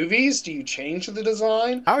as the movies? Do you change the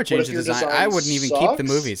design? I would change the design. I wouldn't even keep the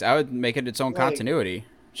movies. I would make it its own continuity,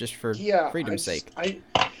 just for freedom's sake. I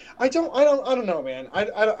don't know, man. I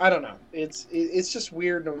don't know. It's just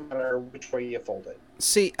weird no matter which way you fold it.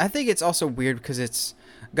 See, I think it's also weird because it's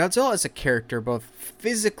Godzilla as a character, both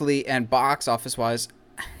physically and box office wise,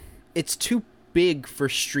 it's too big for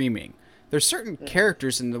streaming. There's certain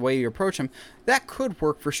characters in the way you approach them that could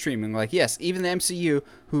work for streaming. Like, yes, even the MCU,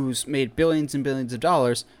 who's made billions and billions of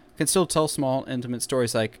dollars, can still tell small, intimate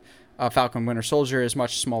stories like Falcon Winter Soldier is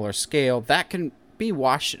much smaller scale. That can be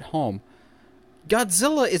watched at home.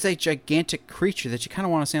 Godzilla is a gigantic creature that you kind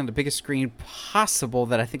of want to see on the biggest screen possible,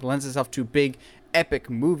 that I think lends itself to big, epic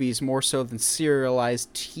movies more so than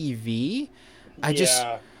serialized TV.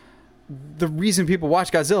 The reason people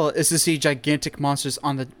watch Godzilla is to see gigantic monsters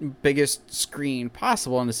on the biggest screen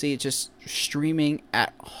possible and to see it just streaming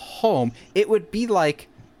at home. It would be like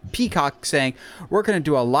Peacock saying, we're going to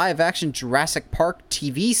do a live-action Jurassic Park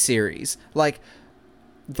TV series. Like,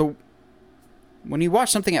 when you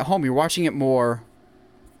watch something at home, you're watching it more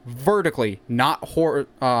vertically, you're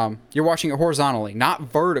watching it horizontally, not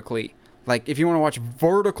vertically. Like, if you want to watch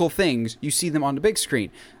vertical things, you see them on the big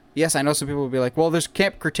screen. Yes, I know some people will be like, well, there's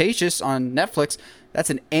Camp Cretaceous on Netflix. That's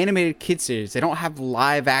an animated kid series. They don't have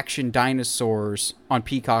live-action dinosaurs on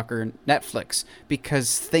Peacock or Netflix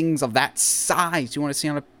because things of that size you want to see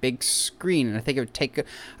on a big screen. And I think it would take...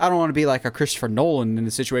 I don't want to be like a Christopher Nolan in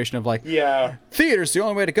the situation of like, theater's the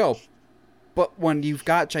only way to go. But when you've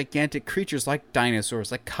got gigantic creatures like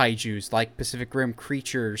dinosaurs, like kaijus, like Pacific Rim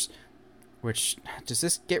creatures... Which, does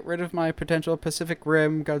this get rid of my potential Pacific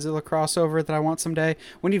Rim Godzilla crossover that I want someday?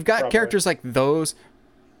 When you've got characters like those,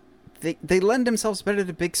 they lend themselves better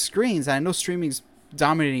to big screens. I know streaming's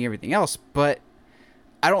dominating everything else, but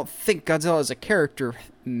I don't think Godzilla as a character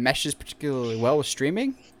meshes particularly well with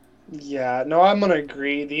streaming. Yeah, no, I'm gonna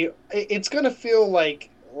agree. It's gonna feel like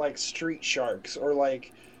Street Sharks or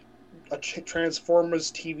like a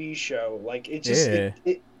Transformers TV show. Like Yeah.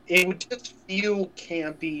 it would just feel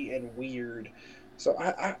campy and weird. So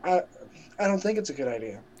I don't think it's a good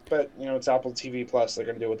idea. But it's Apple TV Plus. They're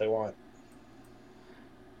gonna do what they want.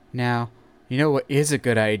 Now, you know what is a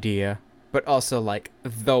good idea, but also like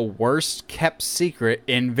the worst kept secret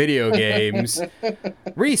in video games?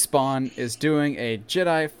 Respawn is doing a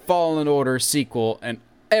Jedi Fallen Order sequel, and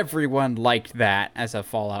everyone liked that as a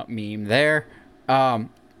Fallout meme there.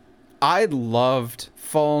 I loved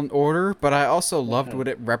Fallen Order, but I also loved what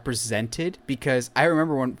it represented, because I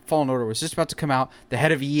remember when Fallen Order was just about to come out, the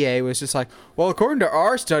head of EA was just like, well, according to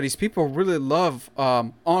our studies, people really love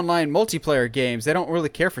online multiplayer games. They don't really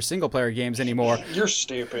care for single-player games anymore. You're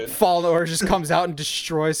stupid. Fallen Order just comes out and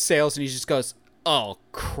destroys sales, and he just goes, oh,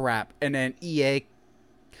 crap. And then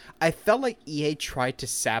I felt like EA tried to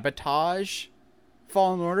sabotage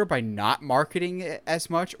Fallen Order by not marketing it as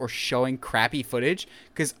much or showing crappy footage,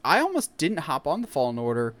 because I almost didn't hop on the Fallen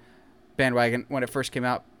Order bandwagon when it first came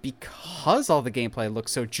out because all the gameplay looked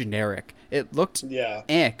so generic. It looked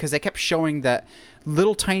because they kept showing that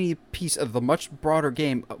little tiny piece of the much broader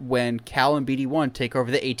game when Cal and BD1 take over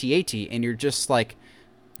the AT-AT, and you're just like,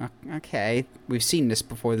 okay, we've seen this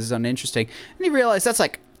before, this is uninteresting. And you realize that's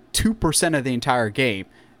like 2% of the entire game,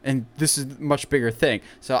 and this is a much bigger thing.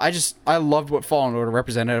 So I loved what Fallen Order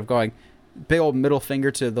represented, of going big old middle finger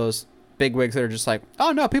to those bigwigs that are just like,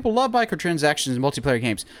 oh no, people love microtransactions in multiplayer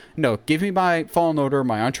games. No, give me my Fallen Order,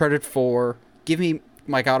 my Uncharted 4, give me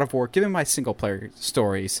my God of War, give me my single player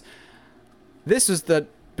stories. This is the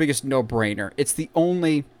biggest no-brainer. It's the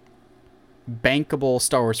only bankable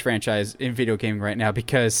Star Wars franchise in video gaming right now,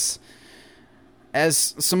 because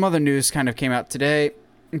as some other news kind of came out today,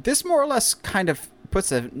 this more or less kind of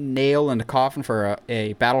puts a nail in the coffin for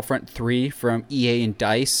a Battlefront 3 from EA and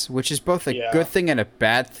DICE, which is both a good thing and a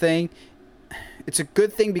bad thing. It's a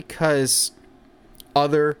good thing because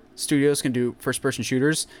other studios can do first-person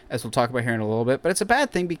shooters, as we'll talk about here in a little bit, but it's a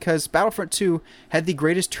bad thing because Battlefront 2 had the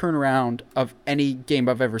greatest turnaround of any game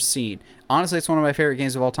I've ever seen. Honestly, it's one of my favorite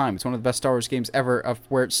games of all time. It's one of the best Star Wars games ever, of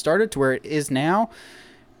where it started to where it is now.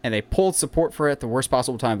 And they pulled support for it at the worst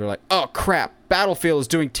possible time. They're like, oh crap, Battlefield is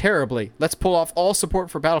doing terribly. Let's pull off all support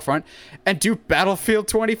for Battlefront and do Battlefield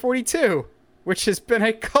 2042, which has been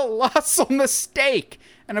a colossal mistake.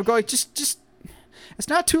 And I'm going, just it's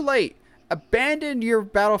not too late. Abandon your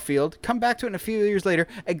Battlefield, come back to it in a few years later,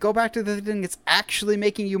 and go back to the thing that's actually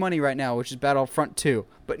making you money right now, which is Battlefront 2.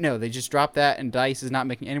 But no, they just dropped that, and DICE is not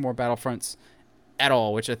making any more Battlefronts at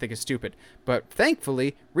all, which I think is stupid. But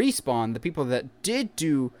thankfully, Respawn, the people that did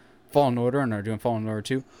do Fallen Order and are doing Fallen Order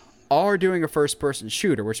 2, are doing a first-person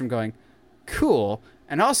shooter, which I'm going, cool.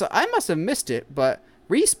 And also, I must have missed it, but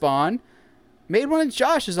Respawn made one of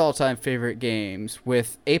Josh's all-time favorite games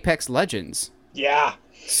with Apex Legends. Yeah.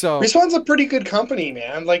 So Respawn's a pretty good company,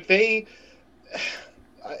 man. Like, and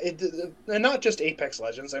not just Apex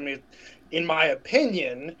Legends. I mean, in my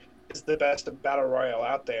opinion, is the best battle royale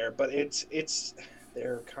out there, but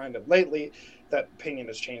they're kind of, lately that opinion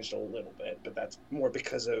has changed a little bit, but that's more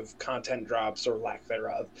because of content drops or lack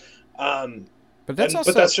thereof. But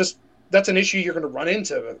that's an issue you're going to run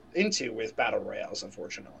into with battle royales,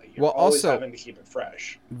 unfortunately. You're always having to keep it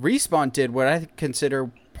fresh. Respawn did what I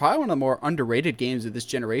consider probably one of the more underrated games of this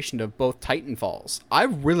generation, of both Titanfalls. I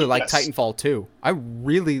really like Titanfall 2. I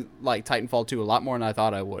really like Titanfall 2 a lot more than I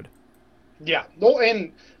thought I would. Yeah. No,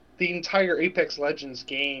 and the entire Apex Legends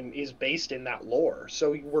game is based in that lore,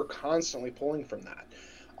 so we're constantly pulling from that.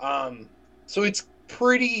 So it's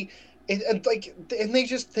pretty, and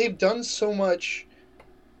they've done so much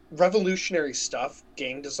revolutionary stuff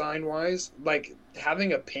game design wise, like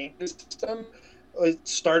having a ping system. It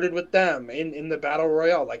started with them in the battle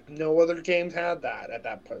royale. Like no other games had that at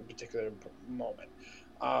that particular moment.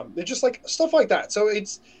 It's just like stuff like that. So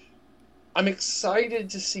I'm excited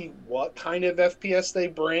to see what kind of FPS they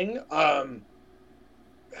bring. I'm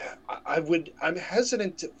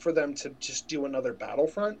hesitant for them to just do another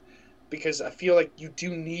Battlefront, because I feel like you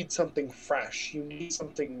do need something fresh. You need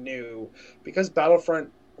something new, because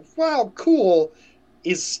Battlefront, while cool,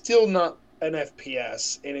 is still not an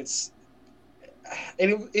FPS, and it's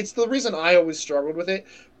the reason I always struggled with it,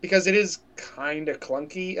 because it is kind of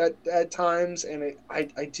clunky at times, and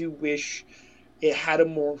I do wish it had a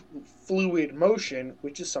more fluid motion,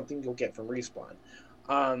 which is something you'll get from Respawn.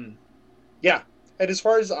 Yeah, and as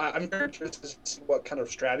far as I'm very interested to see what kind of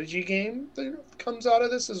strategy game comes out of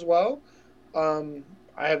this as well.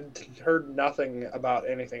 I have heard nothing about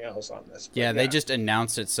anything else on this. Yeah, they just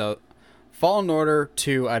announced it. So Fallen Order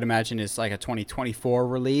 2, I'd imagine, is like a 2024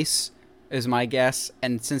 release, is my guess.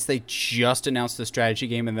 And since they just announced the strategy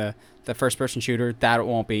game and the first-person shooter, that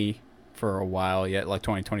won't be for a while yet, like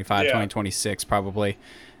 2025, Yeah. 2026 probably.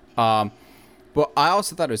 But I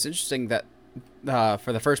also thought it was interesting that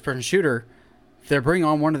for the first-person shooter, they're bringing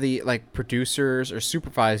on one of the like producers or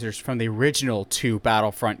supervisors from the original 2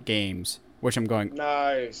 Battlefront games, which I'm going,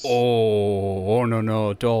 Nice. oh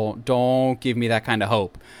no, don't give me that kind of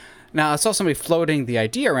hope. Now I saw somebody floating the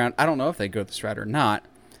idea around. I don't know if they go this route or not,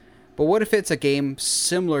 but what if it's a game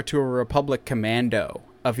similar to a Republic Commando?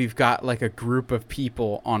 Of you've got like a group of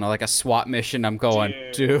people on like a SWAT mission. I'm going,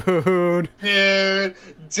 dude. Dude,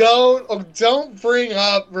 don't bring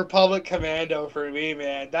up Republic Commando for me,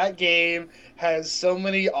 man. That game has so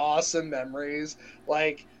many awesome memories.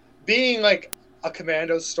 Like being like a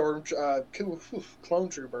commando clone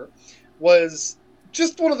trooper was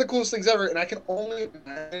just one of the coolest things ever, and I can only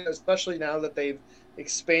imagine, especially now that they've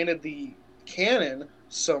expanded the canon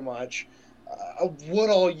so much, what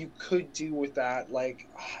all you could do with that. Like,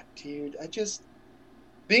 dude,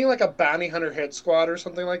 being like a bounty hunter hit squad or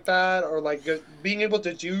something like that, or like being able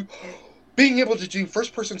to do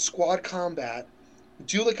first person squad combat,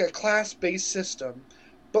 do like a class based system,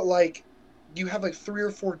 but like you have like 3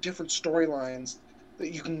 or 4 different storylines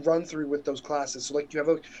that you can run through with those classes. So like you have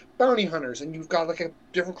like bounty hunters, and you've got like a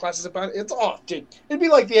different classes of bounty. It's dude, it'd be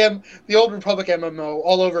like the old Republic MMO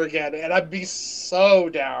all over again, and I'd be so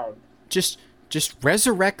down. Just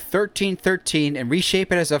resurrect 1313 and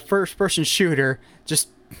reshape it as a first-person shooter.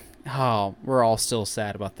 We're all still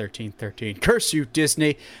sad about 1313. Curse you,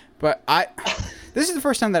 Disney. But this is the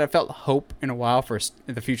first time that I felt hope in a while for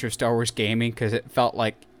the future of Star Wars gaming, because it felt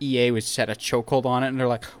like EA was just had a chokehold on it, and they're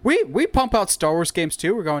like, we pump out Star Wars games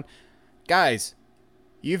too. We're going, guys,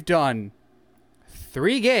 you've done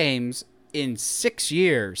 3 games in 6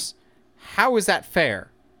 years. How is that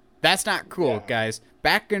fair? That's not cool, guys.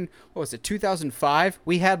 Back in, 2005?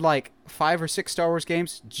 We had like 5 or 6 Star Wars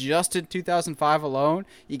games just in 2005 alone.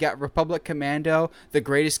 You got Republic Commando, the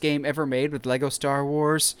greatest game ever made with Lego Star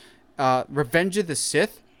Wars. Revenge of the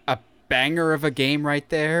Sith, a banger of a game right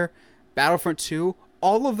there. Battlefront 2,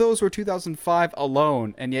 all of those were 2005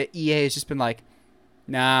 alone. And yet EA has just been like,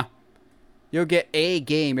 nah, you'll get a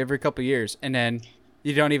game every couple years. And then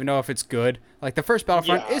you don't even know if it's good. Like, the first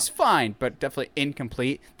Battlefront is fine, but definitely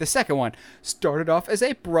incomplete. The second one started off as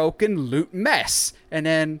a broken loot mess. And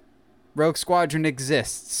then Rogue Squadron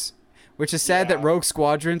exists. Which is sad that Rogue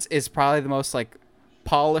Squadrons is probably the most, like,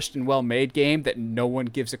 polished and well-made game that no one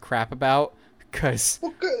gives a crap about. Because...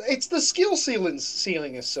 Well, it's the skill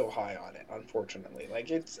ceiling is so high on it, unfortunately.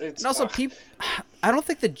 Like, it's and also, people... I don't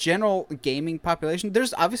think the general gaming population...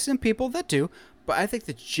 There's obviously some people that do, but I think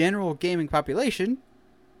the general gaming population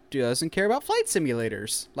doesn't care about flight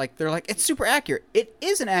simulators. Like, they're like, it's super accurate. It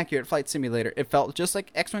is an accurate flight simulator. It felt just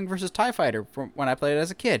like X-Wing versus TIE Fighter from when I played it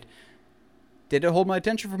as a kid. Did it hold my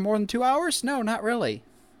attention for more than 2 hours? No, not really.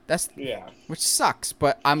 Which sucks,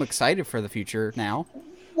 but I'm excited for the future now.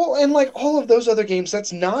 Well, and like all of those other games,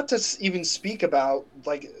 that's not to even speak about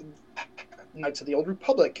like Knights of the Old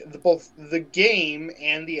Republic, both the game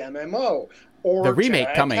and the MMO, or the remake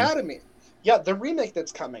Jedi coming. Academy. Yeah, the remake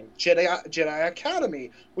that's coming, Jedi Academy,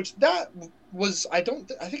 which that was I think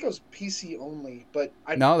it was PC only, but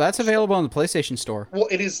no, that's available on the PlayStation Store. Well,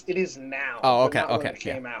 it is now. Oh, okay, not when it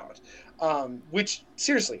came out. Which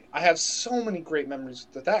seriously, I have so many great memories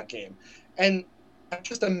with that game, and I'm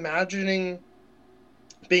just imagining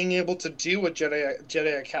being able to do a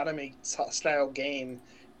Jedi Academy style game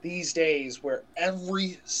these days, where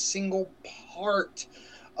every single part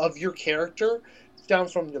of your character, down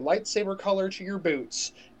from your lightsaber color to your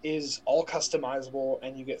boots, is all customizable,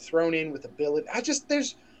 and you get thrown in with ability.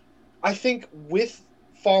 I think with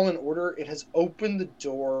Fallen Order, it has opened the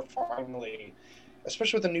door finally,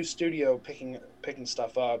 especially with a new studio picking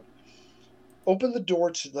stuff up, open the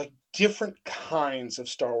door to like different kinds of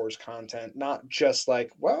Star Wars content, not just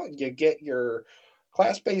like, well, you get your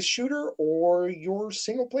class-based shooter or your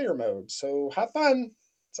single player mode. So have fun.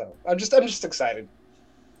 So I'm just excited.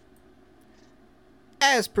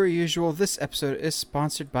 As per usual, this episode is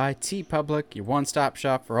sponsored by TeePublic, your one-stop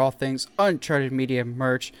shop for all things Uncharted Media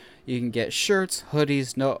merch. You can get shirts,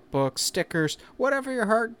 hoodies, notebooks, stickers, whatever your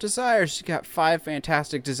heart desires. You got 5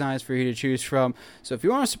 fantastic designs for you to choose from. So if you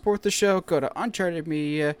want to support the show, go to Uncharted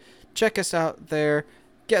Media, check us out there,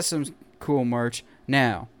 get some cool merch.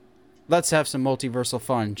 Now, let's have some multiversal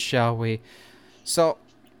fun, shall we? So,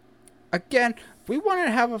 again, we want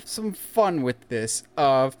to have some fun with this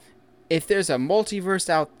of... If there's a multiverse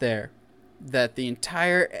out there that the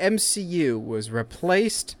entire MCU was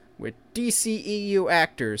replaced with DCEU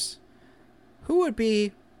actors, who would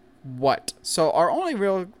be what? So our only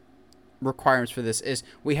real requirements for this is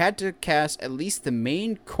we had to cast at least the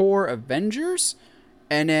main core Avengers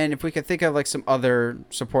And then if we could think of like some other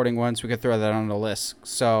supporting ones, we could throw that on the list.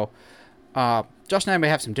 So Josh and I may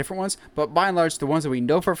have some different ones, but by and large, the ones that we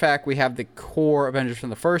know for a fact, we have the core Avengers from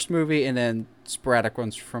the first movie and then sporadic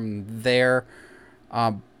ones from there.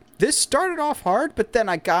 This started off hard, but then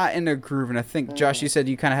I got in a groove, and I think, Josh, you said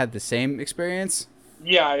you kind of had the same experience?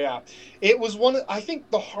 Yeah. It was I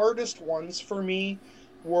think the hardest ones for me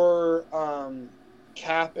were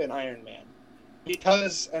Cap and Iron Man.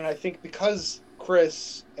 Because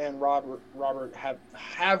Chris and Robert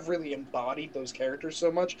have really embodied those characters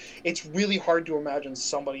so much, it's really hard to imagine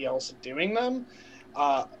somebody else doing them.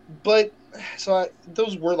 Those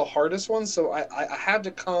were the hardest ones, so I had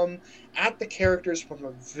to come at the characters from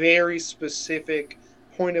a very specific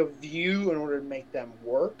point of view in order to make them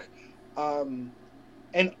work. And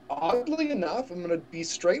oddly enough, I'm going to be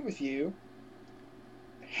straight with you,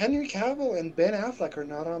 Henry Cavill and Ben Affleck are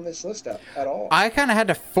not on this list at all. I kind of had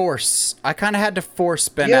to force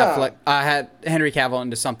Ben Affleck. I had Henry Cavill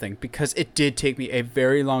into something because it did take me a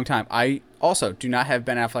very long time. I also do not have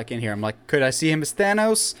Ben Affleck in here. I'm like, could I see him as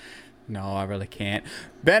Thanos? No, I really can't.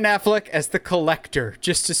 Ben Affleck as the Collector,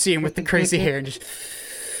 just to see him with the crazy hair and just.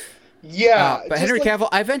 Yeah, but Henry Cavill,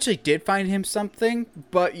 I eventually did find him something.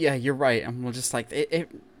 But yeah, you're right. I'm just like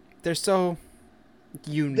they're so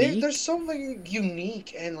unique. They're so like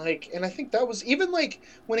unique, and I think that was even like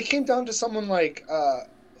when it came down to someone like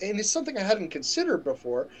and it's something I hadn't considered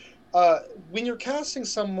before. When you're casting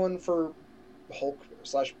someone for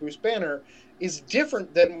Hulk/Bruce Banner, is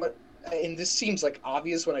different than what, and this seems like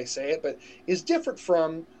obvious when I say it, but is different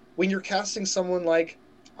from when you're casting someone like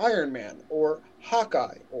Iron Man or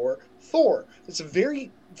Hawkeye or Thor. It's a very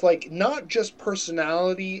like not just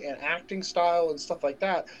personality and acting style and stuff like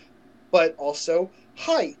that, but also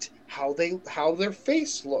height, how their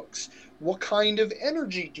face looks, what kind of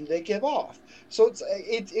energy do they give off. So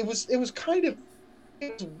it was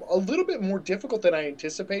a little bit more difficult than I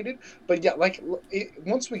anticipated. But yeah,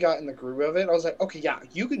 once we got in the groove of it, I was like, okay, yeah,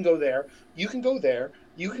 you can go there, you can go there,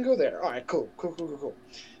 you can go there. All right, cool.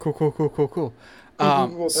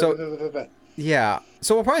 Yeah,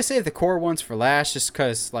 so we'll probably save the core ones for last, just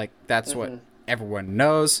because like that's what everyone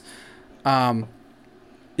knows.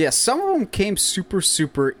 Yeah, some of them came super,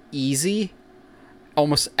 super easy,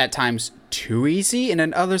 almost at times too easy, and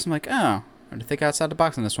then others I'm like, oh, I have to think outside the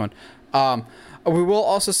box on this one. We will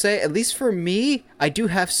also say, at least for me, I do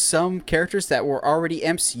have some characters that were already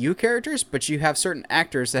MCU characters, but you have certain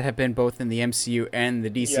actors that have been both in the MCU and the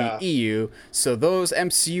DCEU, so those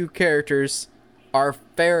MCU characters are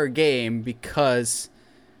fair game because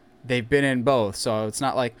they've been in both. So it's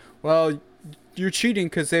not like, well, you're cheating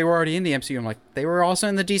because they were already in the MCU. I'm like, they were also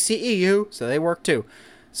in the DCEU, so they work too.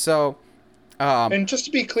 So, and just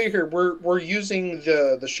to be clear here, we're using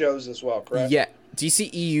the shows as well, correct? Yeah,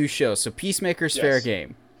 DCEU shows. So Peacemaker's fair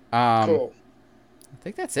game. Cool. I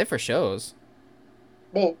think that's it for shows.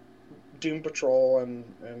 Well, Doom Patrol and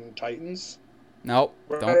Titans. Nope,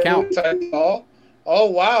 don't count. Oh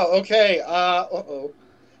wow. Okay. Uh-oh.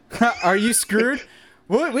 Are you screwed?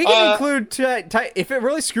 We can include if it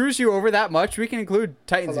really screws you over that much, we can include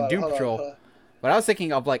Titans and Doom Patrol. But I was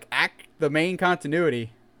thinking of like the main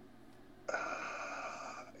continuity.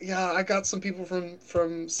 Yeah, I got some people from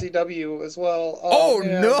CW as well. Oh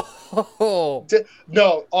no!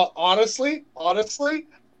 No, honestly,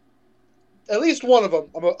 at least one of them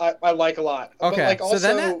I like a lot. Okay, but like, also,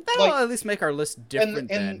 so then that'll at least make our list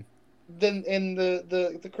different. Then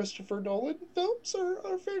the Christopher Nolan films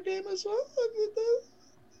are fair game as well.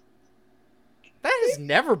 That has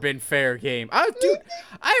never been fair game. Dude,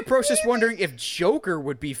 I approached this wondering if Joker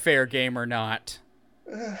would be fair game or not.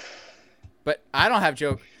 But I don't have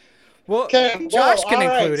Joker. Well, Josh can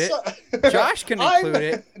include it. Josh can include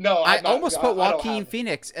it. No, I almost put Joaquin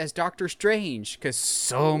Phoenix as Doctor Strange because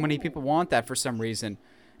so many people want that for some reason.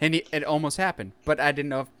 And it almost happened. But I didn't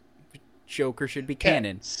know if Joker should be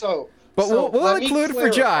canon. But we'll include it for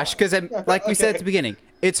Josh because, like we said at the beginning,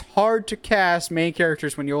 it's hard to cast main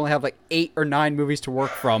characters when you only have like 8 or 9 movies to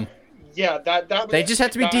work from. Yeah, they just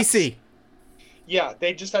have to be DC. Yeah,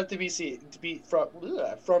 they just have to be from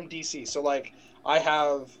DC. So like I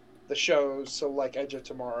have the shows, so like Edge of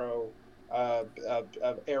Tomorrow,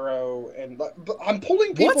 Arrow, and but I'm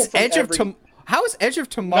pulling people. What's from Edge of Tomorrow? How is Edge of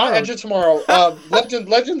Tomorrow? Not Edge of Tomorrow.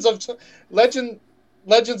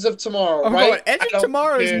 Legends of Tomorrow. I'm right? Going, Edge of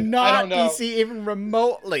Tomorrow is not DC even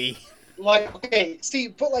remotely. Like, okay, see,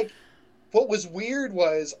 but like, what was weird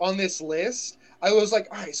was on this list, I was like,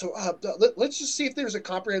 all right, so let's just see if there's a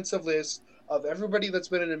comprehensive list of everybody that's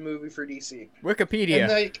been in a movie for DC. Wikipedia.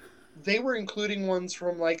 And like, they were including ones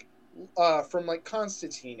from like from like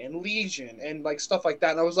Constantine and Legion and like stuff like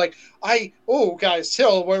that. And I was like, oh guys,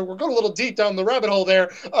 chill. We're going a little deep down the rabbit hole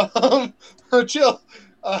there. Chill.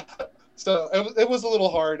 So it was a little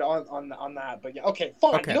hard on that, but yeah, okay,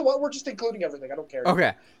 fine. Okay. You know what? We're just including everything. I don't care.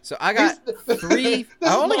 Okay, so I got three.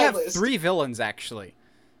 I only have list. 3 villains actually.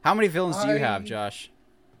 How many villains do you have, Josh?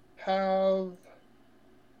 Have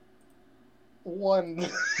one.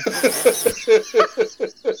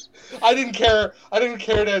 I didn't care. I didn't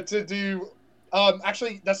care to do.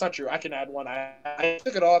 Actually, that's not true. I can add one. I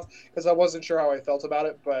took it off because I wasn't sure how I felt about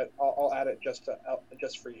it, but I'll add it just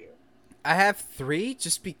for you. I have 3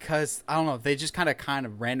 just because I don't know. They just kind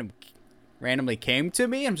of randomly came to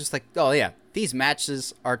me. I'm just like, oh yeah, these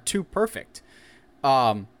matches are too perfect.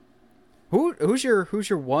 Who's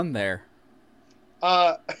your one there?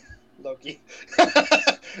 Loki.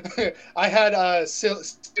 I had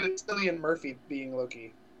Cillian Murphy being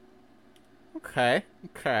Loki. Okay.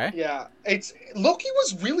 Yeah, Loki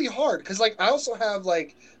was really hard because like I also have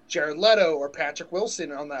like Jared Leto or Patrick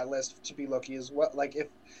Wilson on that list to be Loki as well. Like if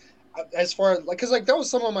as far as like because like that was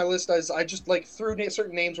some on my list as I just like threw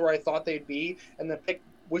certain names where I thought they'd be and then picked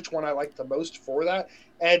which one I liked the most for that.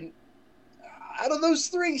 And out of those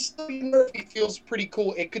 3, Cillian Murphy feels pretty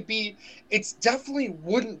cool. It's definitely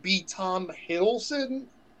wouldn't be Tom Hiddleston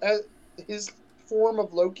as his form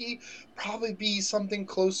of Loki. Probably be something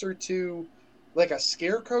closer to like a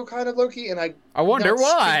Scarecrow kind of Loki. And I wonder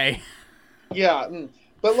why. Yeah,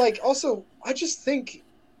 but like also I just think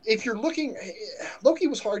if you're looking, Loki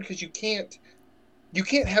was hard because you can't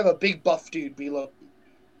have a big buff dude be Loki.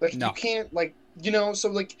 Like no. You can't like so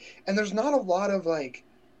like and there's not a lot of like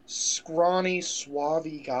scrawny,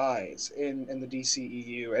 suave guys in the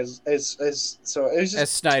DCEU as so it was just, as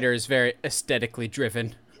Snyder is very aesthetically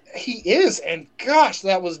driven. He is, and gosh,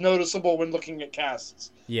 that was noticeable when looking at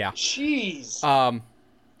casts. Yeah. Jeez.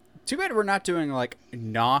 Too bad we're not doing like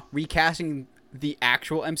recasting the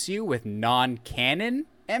actual MCU with non-canon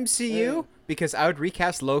MCU because I would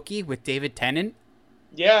recast Loki with David Tennant.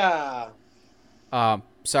 Yeah.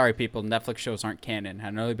 Sorry, people. Netflix shows aren't canon. I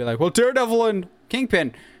know they'd be like, well, Daredevil and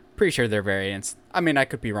Kingpin. Pretty sure they're variants. I mean, I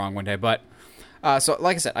could be wrong one day, but so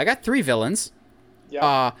like I said, I got 3 villains.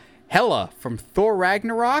 Yeah. Hela from Thor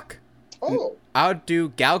Ragnarok. Oh. I would do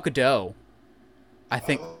Gal Gadot. I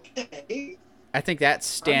think that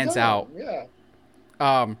stands out.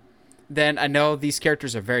 Yeah. Then I know these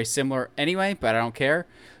characters are very similar anyway, but I don't care.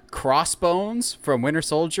 Crossbones from Winter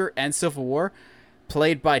Soldier and Civil War,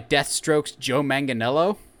 played by Deathstroke's Joe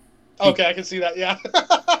Manganiello. Okay, I can see that, yeah.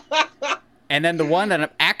 And then the one that I'm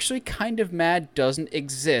actually kind of mad doesn't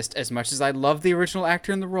exist, as much as I love the original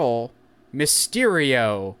actor in the role,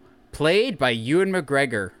 Mysterio, played by Ewan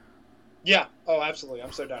McGregor. Yeah, oh, absolutely.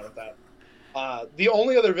 I'm so down with that. The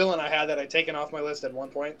only other villain I had that I'd taken off my list at one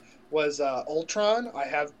point was Ultron. I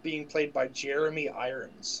have being played by Jeremy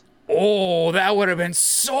Irons. Oh, that would have been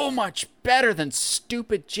so much better than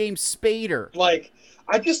stupid James Spader. Like,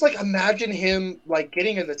 I just like imagine him like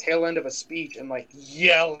getting at the tail end of a speech and like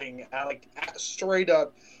yelling at, like straight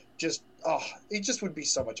up, just it just would be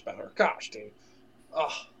so much better. Gosh, dude.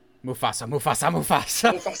 Mufasa, Mufasa,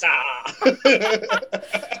 Mufasa. Mufasa.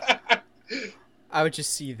 I would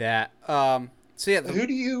just see that. So yeah, who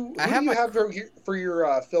do you have for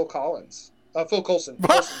your Phil Collins? Phil Coulson.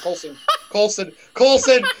 Coulson.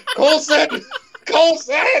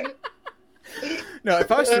 No,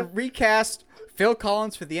 if I was to recast Phil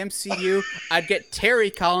Collins for the MCU, I'd get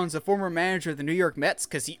Terry Collins, the former manager of the New York Mets,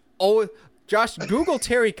 because he always... Josh, Google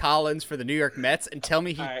Terry Collins for the New York Mets and tell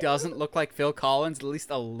me he doesn't look like Phil Collins, at least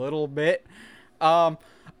a little bit. I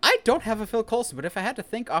don't have a Phil Coulson, but if I had to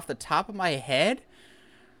think off the top of my head...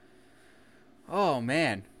 Oh,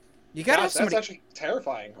 man. You gotta have somebody... That's actually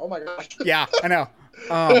terrifying. Oh, my gosh. Yeah, I know.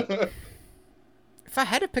 If I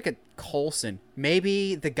had to pick a Coulson,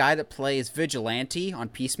 maybe the guy that plays Vigilante on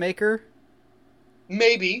Peacemaker?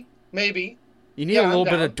 Maybe. You need a little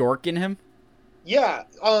bit of dork in him? Yeah.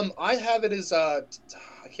 I have it as, I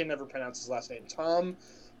can never pronounce his last name. Tom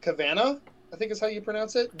Cavanagh, I think is how you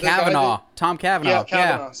pronounce it. Kavanaugh. Tom Kavanaugh. Yeah,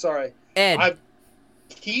 Kavanaugh. Yeah. Sorry. Ed.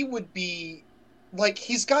 He would be, like,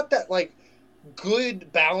 he's got that, like, good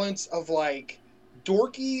balance of, like,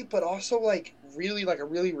 dorky, but also, like, really, like, a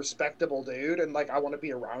really respectable dude, and, like, I want to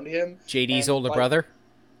be around him. JD's older brother?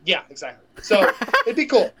 Yeah, exactly. So, it'd be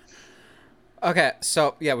cool. Okay,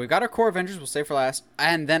 so, yeah, we've got our core Avengers, we'll save for last,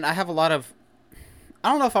 and then I have a lot of,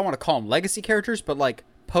 I don't know if I want to call them legacy characters, but, like,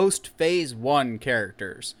 post-Phase 1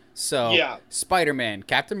 characters. So, yeah. Spider-Man,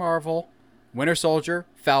 Captain Marvel, Winter Soldier,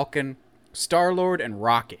 Falcon, Star-Lord, and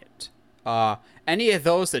Rocket. Any of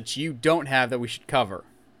those that you don't have that we should cover?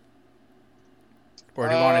 Or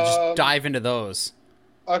do you want to just dive into those?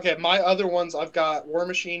 Okay, my other ones, I've got War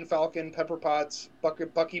Machine, Falcon, Pepper Potts,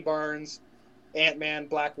 Bucky Barnes, Ant-Man,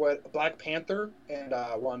 Black Panther, and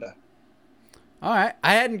Wanda. All right.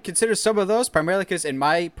 I hadn't considered some of those, primarily because in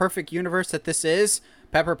my perfect universe that this is,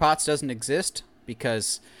 Pepper Potts doesn't exist,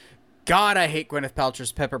 because, God, I hate Gwyneth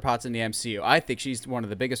Paltrow's Pepper Potts in the MCU. I think she's one of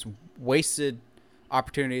the biggest wasted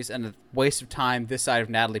opportunities and a waste of time this side of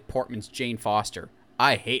Natalie Portman's Jane Foster.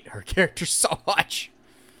 I hate her character so much.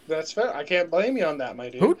 That's fair. I can't blame you on that, my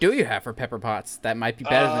dude. Who do you have for Pepper Potts? That might be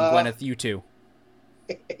better than Gwyneth, you two.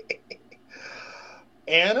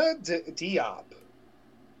 Anna Diop.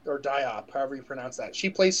 Or Diop, however you pronounce that. She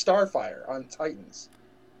plays Starfire on Titans.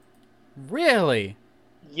 Really?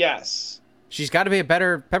 Yes. She's got to be a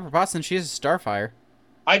better Pepper Potts than she is a Starfire.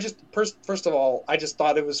 I just, first of all, I just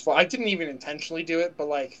thought it was fun. I didn't even intentionally do it, but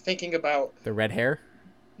like thinking about the red hair,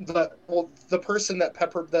 the person that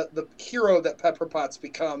the hero that Pepper Potts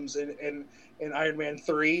becomes in Iron Man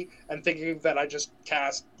 3, and thinking that I just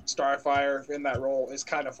cast Starfire in that role is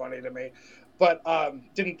kind of funny to me. But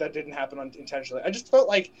didn't happen intentionally. I just felt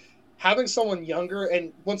like having someone younger,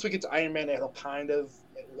 and once we get to Iron Man,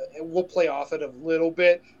 we'll play off it a little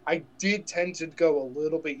bit. I did tend to go a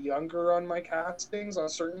little bit younger on my castings on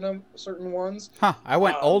certain ones. Huh? I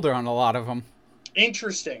went older on a lot of them.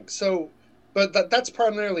 Interesting. So, but that's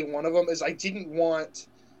primarily one of them. Is I didn't want.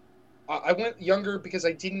 I went younger because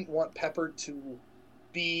I didn't want Pepper to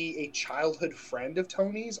be a childhood friend of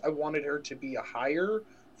Tony's. I wanted her to be a hire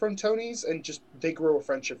from Tony's, and just they grow a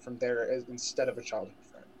friendship from there instead of a childhood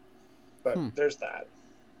friend. But there's that.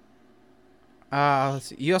 Let's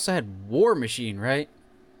see. You also had War Machine, right?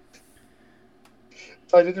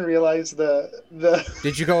 I didn't realize the.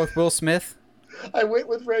 Did you go with Will Smith? I went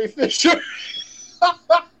with Ray Fisher.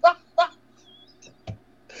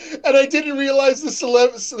 And I didn't realize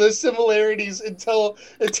the similarities until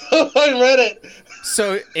I read it.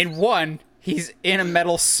 So in one, he's in a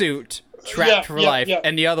metal suit, trapped for life,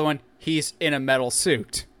 and the other one, he's in a metal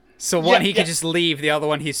suit. So one he can just leave, the other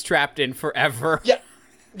one he's trapped in forever. Yeah.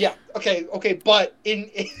 Okay. But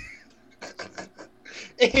in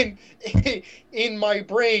my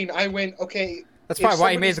brain, I went, okay. That's probably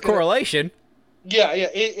why you made the correlation.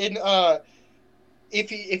 Yeah.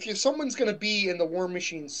 If someone's gonna be in the War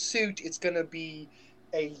Machine suit, it's gonna be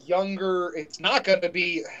a younger. It's not gonna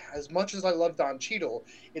be, as much as I love Don Cheadle,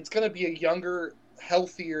 it's gonna be a younger,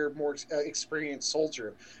 healthier, more experienced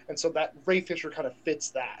soldier, and so that Ray Fisher kind of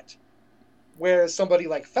fits that. Whereas somebody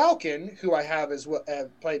like Falcon, who I have as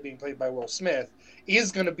being played by Will Smith, is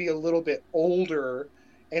going to be a little bit older,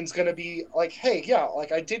 and is going to be like, hey, yeah,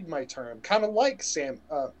 like I did my term, kind of like Sam.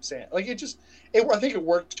 Like I think it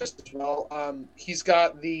worked just as well. He's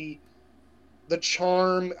got the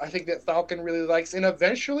charm I think that Falcon really likes, and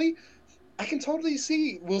eventually, I can totally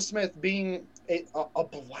see Will Smith being a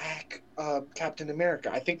black Captain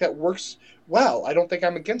America. I think that works well. I don't think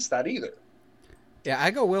I'm against that either. Yeah,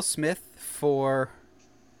 I go Will Smith for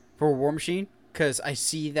War Machine because I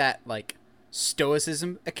see that like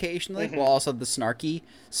stoicism occasionally, while also the snarky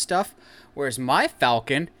stuff. Whereas my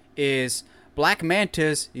Falcon is Black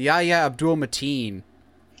Manta's Yahya Abdul-Mateen.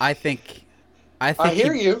 I think I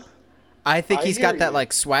hear you. I think he's got that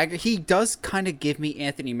like swagger. He does kind of give me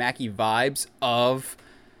Anthony Mackie vibes of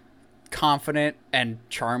confident and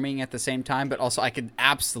charming at the same time, but also I could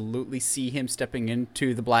absolutely see him stepping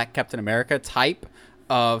into the Black Captain America type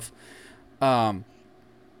of that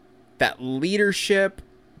leadership,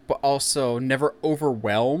 but also never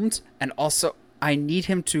overwhelmed. And also I need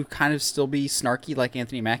him to kind of still be snarky like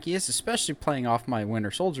Anthony Mackie is, especially playing off my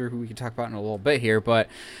Winter Soldier, who we can talk about in a little bit here. But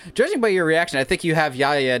judging by your reaction, I think you have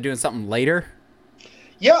Yahya doing something later.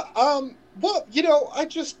 Yeah, well,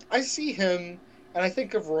 I see him and I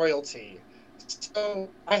think of royalty. So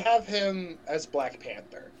I have him as Black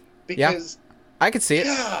Panther. Because I could see it.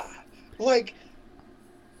 Yeah. Like,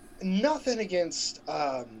 nothing against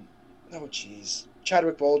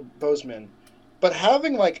Chadwick Boseman. But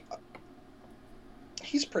having like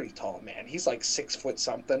he's pretty tall, man. He's like 6 foot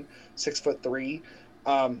something, 6'3".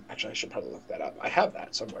 Actually I should probably look that up. I have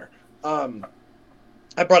that somewhere. I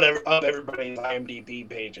brought up everybody's IMDb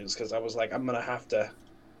pages because I was like, I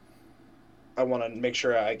want to make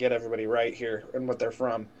sure I get everybody right here and what they're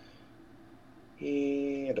from.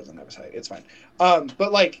 He doesn't have his height. It's fine.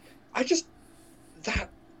 But like, he just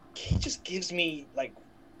gives me like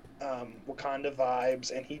Wakanda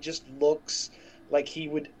vibes, and he just looks like he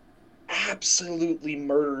would absolutely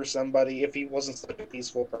murder somebody if he wasn't such a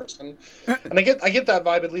peaceful person. And I get that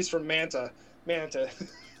vibe at least from Manta.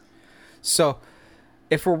 So,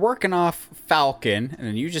 if we're working off Falcon, and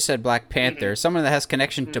then you just said Black Panther, someone that has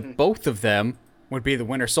connection to both of them, would be the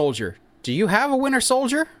Winter Soldier. Do you have a Winter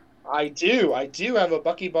Soldier? I do. I do have a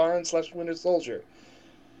Bucky Barnes / Winter Soldier.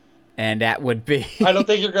 And that would be... I don't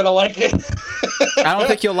think you're going to like it. I don't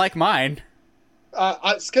think you'll like mine.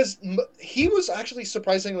 It's because he was actually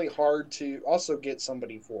surprisingly hard to also get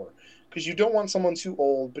somebody for. Because you don't want someone too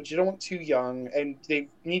old, but you don't want too young. And they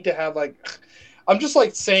need to have, like... I'm just,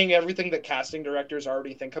 like, saying everything that casting directors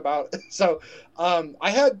already think about. So, I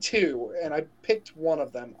had two, and I picked one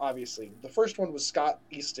of them, obviously. The first one was Scott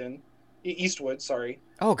Eastwood, sorry.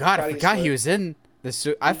 Oh, God, I forgot he was in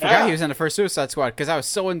the... I forgot he was in the first Suicide Squad, because I was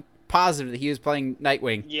so positive that he was playing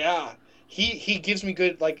Nightwing. Yeah. He gives me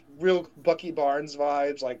good, like, real Bucky Barnes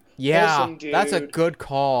vibes, like, yeah, wholesome dude. That's a good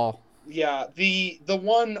call. Yeah, the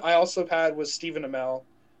one I also had was Stephen Amell.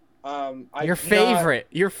 Your favorite.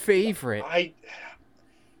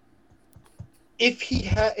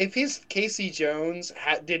 If his Casey Jones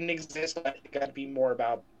didn't exist, I think I'd be more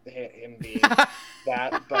about him being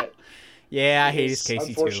that. But yeah, I hate his Casey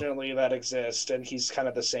unfortunately, too. that exists, and he's kind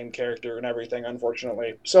of the same character and everything.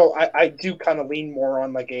 Unfortunately, so I do kind of lean more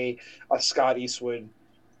on like a Scott Eastwood,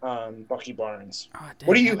 Bucky Barnes. Oh,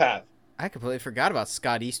 what do you have? I completely forgot about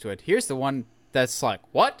Scott Eastwood. Here's the one that's like,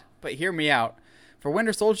 what? But hear me out. For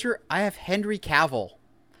Winter Soldier, I have Henry Cavill.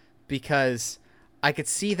 Because I could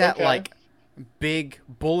see that, like, big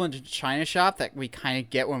bull in China shop that we kind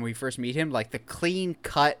of get when we first meet him. Like, the clean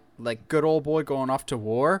cut, like, good old boy going off to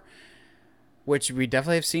war. Which we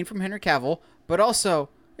definitely have seen from Henry Cavill. But also,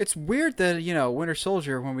 it's weird that, Winter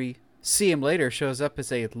Soldier, when we see him later, shows up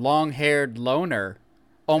as a long-haired loner.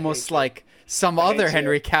 Almost like... some other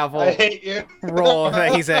Henry Cavill role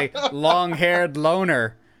that he's a long-haired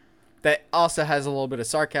loner that also has a little bit of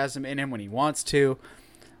sarcasm in him when he wants to.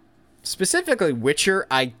 Specifically, Witcher,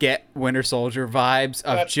 I get Winter Soldier vibes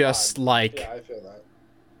of that's just odd. Like, yeah, I feel that.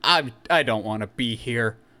 I don't want to be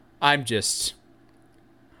here. I'm just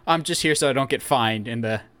here so I don't get fined in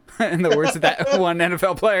the in the words of that one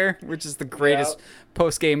NFL player, which is the greatest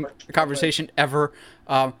post-game conversation ever.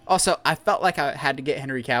 Also, I felt like I had to get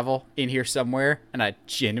Henry Cavill in here somewhere, and I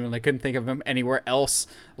genuinely couldn't think of him anywhere else.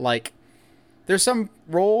 Like, there's some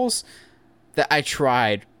roles that I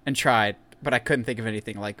tried, but I couldn't think of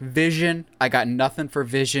anything. Like Vision, I got nothing for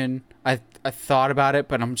Vision. I thought about it,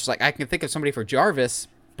 but I'm just like, I can think of somebody for Jarvis,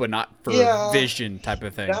 but not for Vision type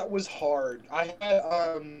of thing. That was hard. I had,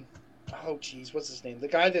 oh geez, what's his name? The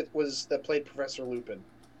guy that played Professor Lupin.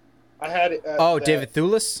 I had David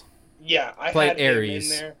Thewlis? Yeah, I played had Ares.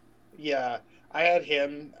 him in there. Yeah, I had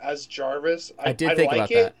him as Jarvis. I did think about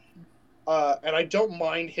that. And I don't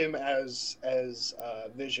mind him as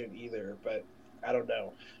Vision either, but I don't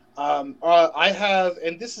know. I have,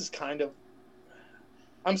 and this is kind of,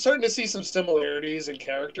 I'm starting to see some similarities in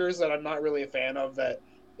characters that I'm not really a fan of,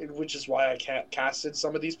 which is why I casted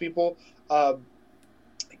some of these people.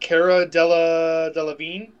 Cara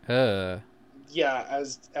Delevingne. Yeah,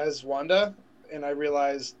 as Wanda, and I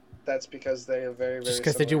realized that's because they have very just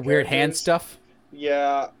because they do weird hand stuff.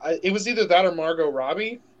 Yeah, it was either that or Margot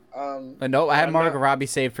Robbie. No, I had Margot Robbie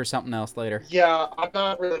saved for something else later. Yeah, I'm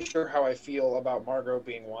not really sure how I feel about Margot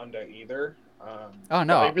being Wanda either. Oh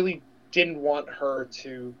no, I really didn't want her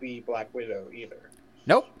to be Black Widow either.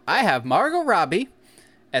 Nope, I have Margot Robbie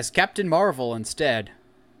as Captain Marvel instead.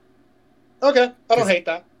 Okay, I don't hate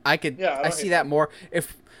that. I see that more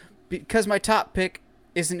because my top pick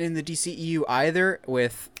isn't in the DCEU either.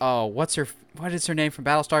 With what is her name from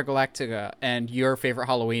Battlestar Galactica and your favorite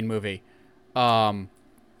Halloween movie,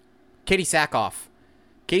 Katie Sackhoff.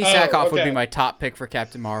 Katie Sackhoff would be my top pick for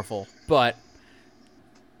Captain Marvel, but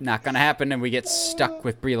not gonna happen, and we get stuck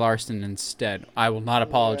with Brie Larson instead. I will not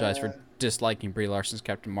apologize for disliking Brie Larson's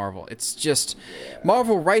Captain Marvel. It's just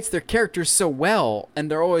Marvel writes their characters so well, and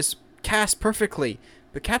they're always cast perfectly.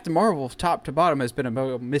 But Captain Marvel, top to bottom, has been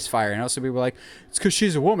a misfire. And also people were like, it's because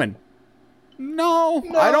she's a woman. No,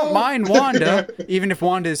 I don't mind Wanda, even if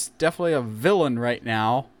Wanda is definitely a villain right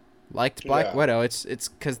now. Like Black Widow, it's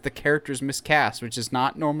because the character's miscast, which is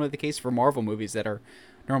not normally the case for Marvel movies that are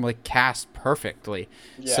normally cast perfectly.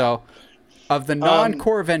 Yeah. So, of the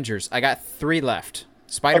non-core Avengers, I got 3 left.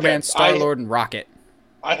 Spider-Man, Star-Lord, and Rocket.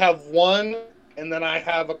 I have 1, and then I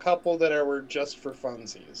have a couple that were just for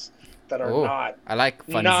funsies. That are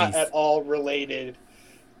not at all related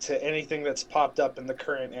to anything that's popped up in the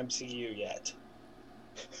current MCU yet.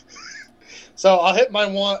 So I'll hit my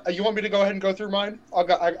one. You want me to go ahead and go through mine? I'll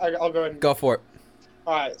go ahead and go for it.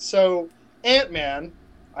 All right. So Ant-Man,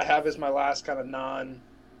 I have as my last kind of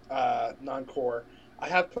non-core. I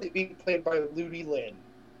have being played by Ludi Lin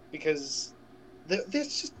because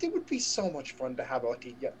it would be so much fun to have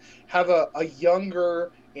a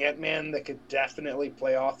younger Ant-Man that could definitely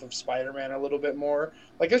play off of Spider-Man a little bit more.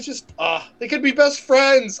 Like, it's just, they could be best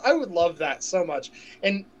friends. I would love that so much.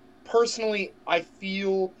 And personally, I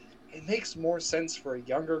feel it makes more sense for a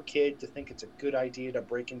younger kid to think it's a good idea to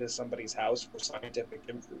break into somebody's house for scientific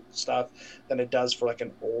stuff than it does for, like,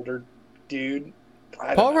 an older dude.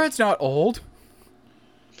 Paul Rudd's not old.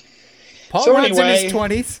 Paul So Rudd's in anyway- his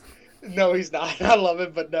 20s. No, he's not. I love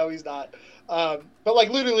him, but no, he's not. But like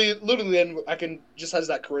literally, and I can just has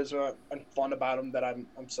that charisma and fun about him that I'm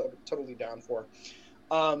so totally down for.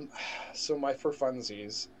 So my for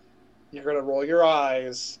funsies, you're gonna roll your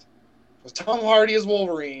eyes. With Tom Hardy as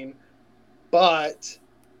Wolverine, but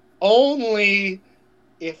only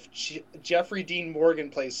if Jeffrey Dean Morgan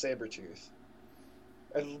plays Sabretooth.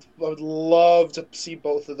 I would love to see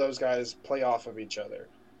both of those guys play off of each other.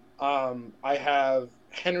 I have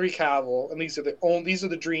Henry Cavill, and these are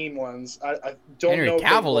the dream ones. I don't Henry know.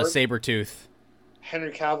 Cavill is Sabretooth.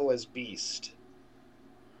 Henry Cavill is Beast.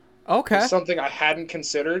 Okay. It's something I hadn't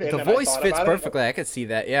considered. And The then I voice thought fits about it. perfectly. I could see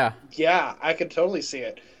that, yeah. Yeah, I could totally see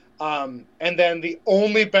it. And then the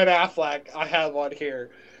only Ben Affleck I have on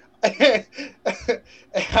here, I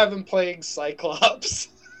have him playing Cyclops.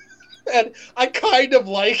 And I kind of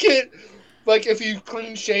like it. Like, if you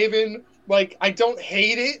clean shaven, like, I don't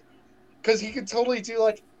hate it. Because he could totally do,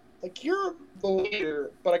 like you're the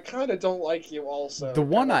leader, but I kind of don't like you also. The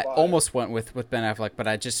one I vibe. almost went with Ben Affleck, but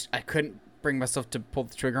I couldn't bring myself to pull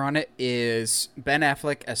the trigger on it, is Ben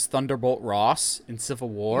Affleck as Thunderbolt Ross in Civil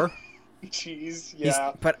War. Jeez,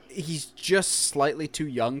 yeah. But he's just slightly too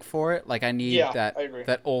young for it. Like, I need I agree.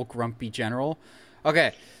 that old grumpy general.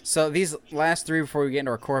 Okay, so these last three before we get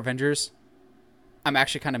into our core Avengers, I'm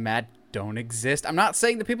actually kind of mad don't exist. I'm not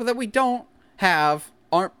saying the people that we don't have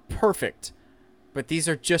aren't perfect, but these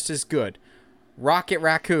are just as good. Rocket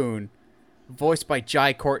Raccoon, voiced by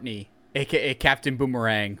Jai Courtney, aka Captain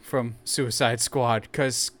Boomerang from Suicide Squad,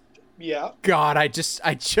 because Yeah. God, I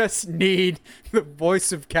just need the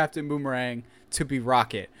voice of Captain Boomerang to be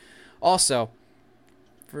Rocket. Also,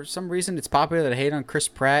 for some reason, it's popular to hate on Chris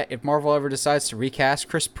Pratt. If Marvel ever decides to recast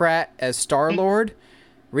Chris Pratt as Star-Lord,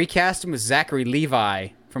 recast him with Zachary Levi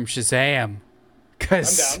from Shazam. I'm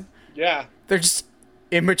Because down. Yeah. they're just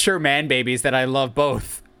immature man babies that I love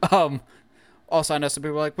both. Also, I know some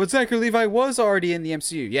people are like, but Zachary Levi was already in the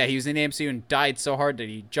MCU. Yeah, he was in the MCU and died so hard that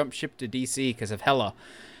he jumped ship to DC because of Hela.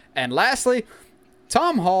 And lastly,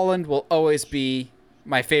 Tom Holland will always be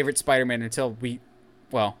my favorite Spider-Man until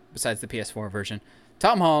besides the PS4 version.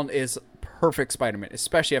 Tom Holland is perfect Spider-Man,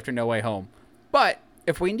 especially after No Way Home. But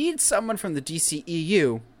if we need someone from the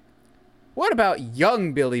DCEU, what about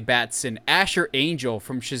young Billy Batson, Asher Angel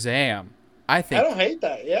from Shazam? I don't hate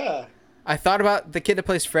that, yeah. I thought about the kid that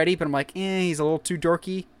plays Freddy, but I'm like, he's a little too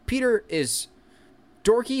dorky. Peter is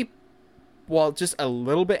dorky, while just a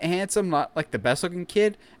little bit handsome, not like the best looking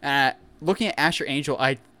kid. Looking at Asher Angel,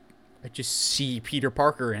 I just see Peter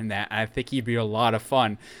Parker in that. I think he'd be a lot of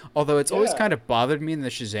fun. Although it's always kind of bothered me in the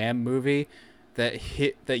Shazam movie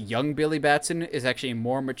that young Billy Batson is actually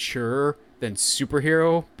more mature than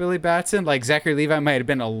superhero Billy Batson. Like, Zachary Levi might have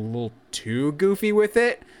been a little too goofy with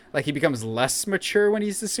it. Like, he becomes less mature when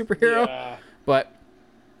he's the superhero. Yeah. But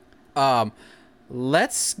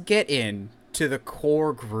let's get into the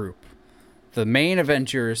core group. The main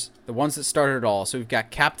Avengers, the ones that started it all. So we've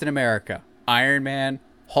got Captain America, Iron Man,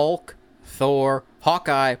 Hulk, Thor,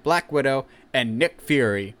 Hawkeye, Black Widow, and Nick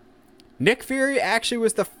Fury. Nick Fury actually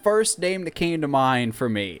was the first name that came to mind for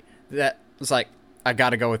me. That was like, I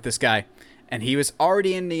gotta go with this guy. And he was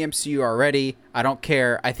already in the MCU already. I don't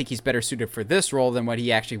care. I think he's better suited for this role than what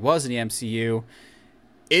he actually was in the MCU.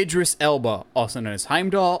 Idris Elba, also known as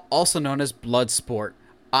Heimdall, also known as Bloodsport.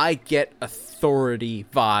 I get authority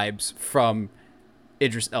vibes from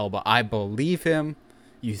Idris Elba. I believe him.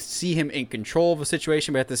 You see him in control of a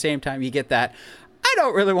situation, but at the same time, you get that I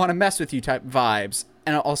don't really want to mess with you type vibes.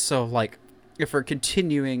 And also, like, if we're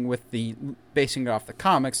continuing with the basing it off the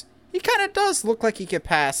comics, he kind of does look like he could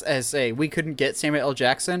pass as we couldn't get Samuel L.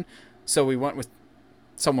 Jackson, so we went with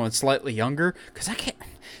someone slightly younger. Because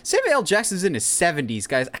Samuel L. Jackson's in his 70s,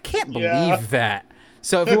 guys. I can't believe that.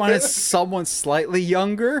 So if we wanted someone slightly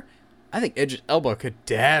younger, I think Idris Elba could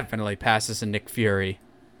definitely pass as a Nick Fury.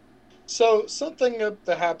 So something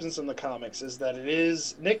that happens in the comics is that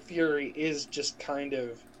Nick Fury is just kind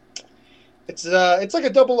of it's like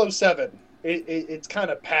a 007. It's kind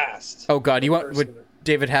of past. Oh God, you went with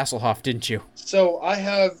David Hasselhoff, didn't you? So I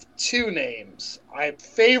have two names. I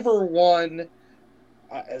favor one,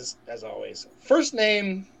 as always. First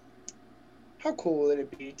name. How cool would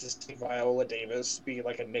it be to see Viola Davis be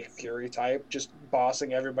like a Nick Fury type, just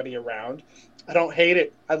bossing everybody around? I don't hate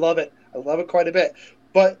it. I love it. I love it quite a bit.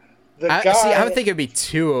 But the guy, see, I would think it'd be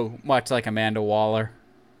too much like Amanda Waller.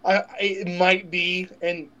 it might be,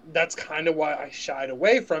 and that's kind of why I shied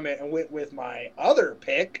away from it and went with my other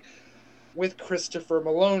pick, with Christopher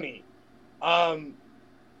Maloney.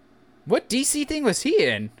 What DC thing was he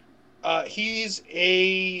in? He's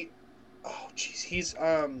a, oh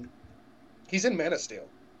jeez, he's in Man of Steel.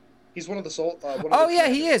 He's one of the soul.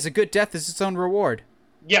 He is. A good death is its own reward.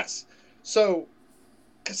 Yes. So,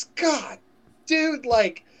 cause God, dude,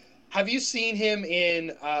 like, have you seen him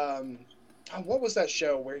in what was that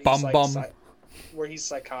show where he's where he's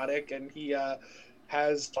psychotic and he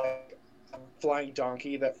has like a flying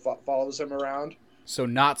donkey that follows him around? So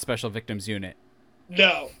not Special Victims Unit.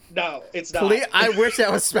 No, it's not. I wish that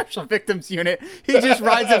was Special Victims Unit. He just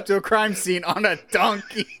rides up to a crime scene on a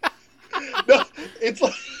donkey. No, it's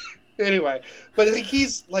like anyway, but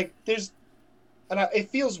he's like it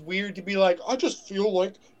feels weird to be like, I just feel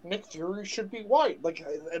like Nick Fury should be white. Like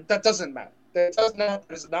that doesn't matter. That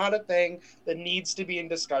is not a thing that needs to be in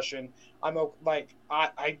discussion. I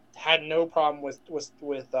had no problem with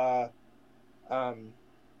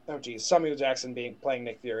Samuel Jackson playing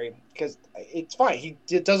Nick Fury, because it's fine. He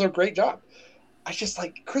does a great job. I just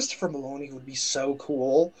like Christopher Maloney would be so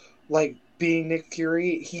cool, like being Nick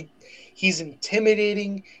Fury. He's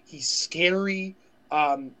intimidating. He's scary.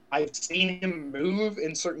 I've seen him move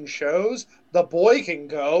in certain shows. The boy can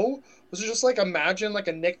go. So just like imagine like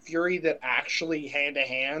a Nick Fury that actually hand to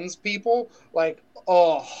hands people. Like,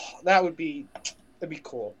 oh, that'd be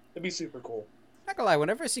cool. It'd be super cool. Not gonna lie,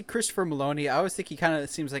 whenever I see Christopher Maloney, I always think he kind of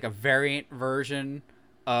seems like a variant version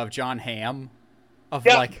of John Hamm.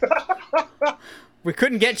 Like, we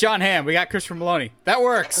couldn't get John Hamm, we got Christopher Maloney. That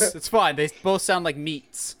works. It's fine. They both sound like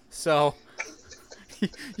meats. So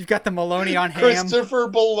you've got the Maloney on Hamm. Christopher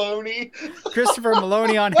Maloney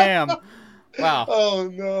on Hamm. Wow.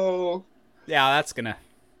 Oh no. Yeah, that's gonna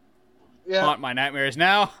haunt my nightmares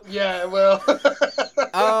now. Yeah, well.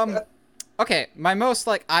 Okay, my most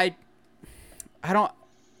like I don't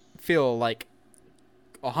feel like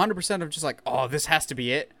 100% of just like, oh, this has to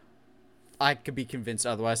be it. I could be convinced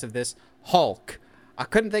otherwise of this. Hulk. I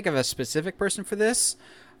couldn't think of a specific person for this.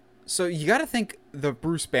 So you got to think the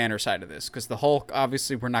Bruce Banner side of this, because the Hulk,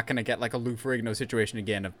 obviously, we're not going to get like a Lou Ferrigno situation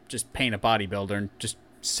again of just paying a bodybuilder and just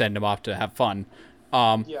send him off to have fun.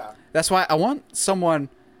 Yeah. That's why I want someone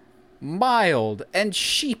mild and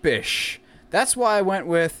sheepish. That's why I went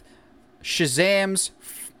with Shazam's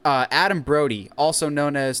Adam Brody, also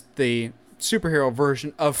known as the superhero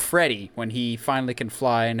version of Freddy when he finally can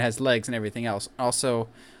fly and has legs and everything else. Also,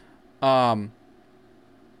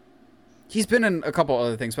 he's been in a couple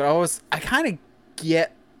other things, but I kind of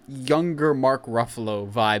get younger Mark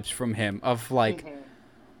Ruffalo vibes from him, of like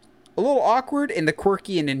a little awkward in the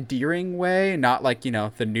quirky and endearing way, not like, you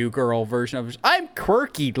know, the new girl version of I'm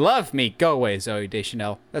quirky, love me, go away Zooey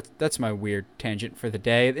Deschanel. That's my weird tangent for the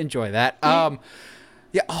day. Enjoy that.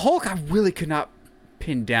 Yeah, Hulk I really could not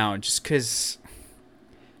pin down, just because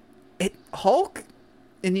Hulk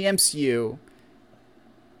in the MCU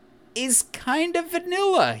is kind of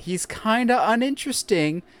vanilla. He's kind of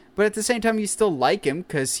uninteresting, but at the same time you still like him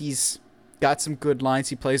because he's got some good lines.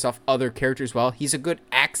 He plays off other characters well. He's a good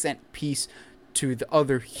accent piece to the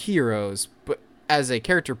other heroes, but as a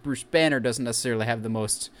character, Bruce Banner doesn't necessarily have the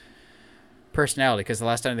most personality, because the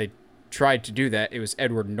last time they tried to do that, it was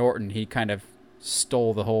Edward Norton. He kind of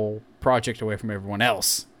stole the whole project away from everyone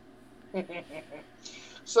else.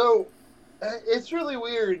 So it's really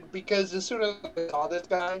weird, because as soon as I saw this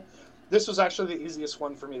guy, this was actually the easiest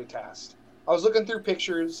one for me to cast. I was looking through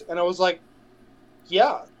pictures and I was like,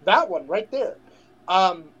 yeah, that one right there.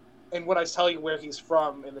 And when I tell you where he's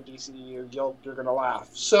from in the DCU, you're gonna laugh.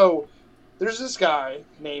 So there's this guy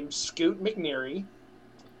named Scoot McNairy.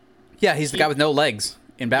 Yeah, he's the guy with no legs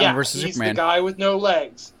in Batman vs. Superman. He's the guy with no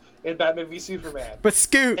legs in Batman v Superman. But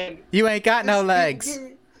Scoot, you ain't got no legs.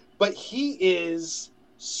 But he is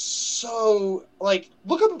so, like,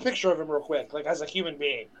 look up a picture of him real quick, like, as a human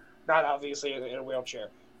being, not obviously in a wheelchair.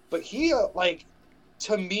 But he, like,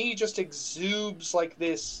 to me, just exudes like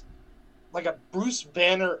this, like a Bruce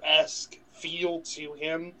Banner-esque feel to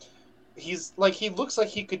him. He's like, he looks like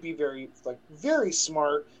he could be very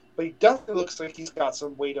smart, but he definitely looks like he's got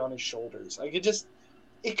some weight on his shoulders. Like, it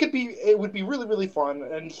would be really, really fun.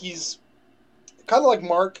 And he's kind of like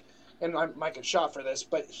Mark, and I might get shot for this,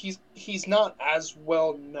 but he's not as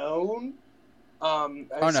well known.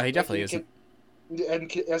 He definitely isn't.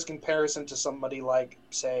 And as comparison to somebody like,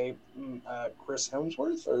 say, Chris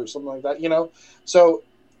Hemsworth or something like that, you know? So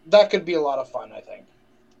that could be a lot of fun, I think.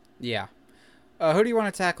 Yeah. Who do you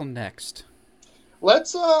want to tackle next? Can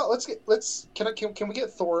we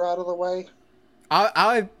get Thor out of the way?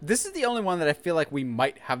 This is the only one that I feel like we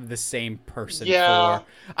might have the same person Yeah. for.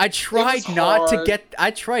 I tried not to get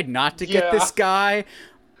this guy,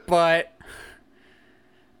 but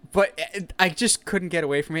I just couldn't get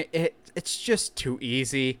away from it. It's just too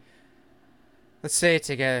easy. Let's say it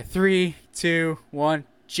together. 3, 2, 1.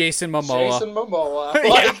 Jason Momoa. Jason Momoa.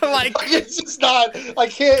 Yeah, it's just not. I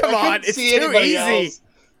can't. Come on, it's see too easy. Else.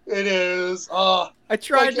 It is. I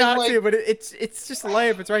tried not to, but it's just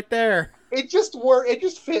lame. It's right there. It just worked. It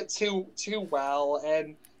just fit too well,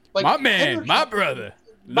 and like my man, my brother,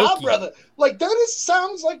 my brother. Like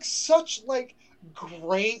sounds like such like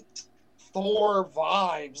great Thor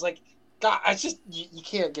vibes. Like God, it's just you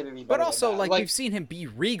can't get any better. But also, than that. like we've seen him be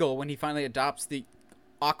regal when he finally adopts the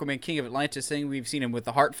Aquaman King of Atlantis thing. We've seen him with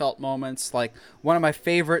the heartfelt moments. Like one of my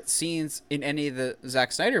favorite scenes in any of the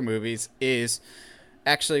Zack Snyder movies is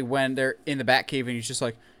actually when they're in the Batcave and he's just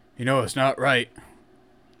like, it's not right.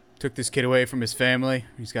 Took this kid away from his family.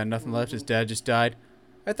 He's got nothing left. His dad just died.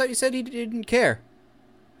 I thought you said he didn't care.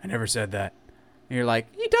 I never said that. And you're like,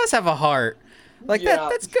 he does have a heart. Like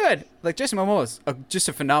that's good. Like Jason Momoa is just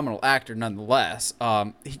a phenomenal actor nonetheless.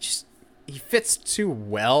 He fits too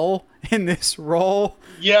well in this role.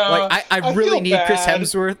 Yeah. Like I really need Chris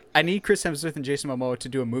Hemsworth. I need Chris Hemsworth and Jason Momoa to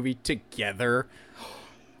do a movie together.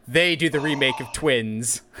 They do the remake of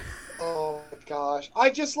Twins. Oh my gosh. I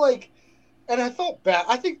just and I felt bad.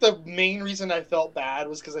 I think the main reason I felt bad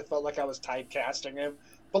was because I felt like I was typecasting him.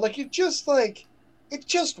 But it just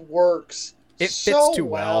works. It so fits too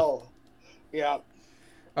well. Yeah.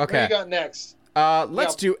 Okay. What do you got next?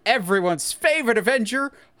 Let's do everyone's favorite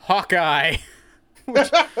Avenger, Hawkeye. Which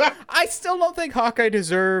I still don't think Hawkeye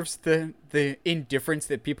deserves the indifference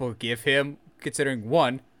that people give him, considering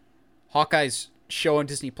one, Hawkeye's show on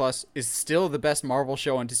Disney Plus is still the best Marvel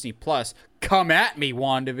show on Disney Plus. Come at me,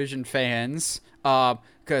 WandaVision fans.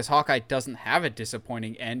 Because Hawkeye doesn't have a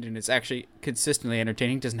disappointing end and it's actually consistently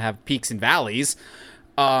entertaining, doesn't have peaks and valleys.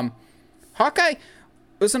 Hawkeye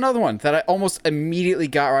was another one that I almost immediately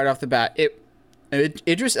got right off the bat.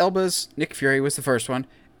 Idris Elba's Nick Fury was the first one,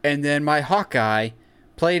 and then my Hawkeye,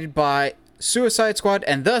 played by Suicide Squad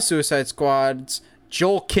and the Suicide Squad's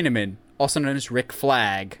Joel Kinnaman, also known as Rick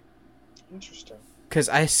Flag. Interesting. Because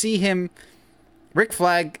I see him, Rick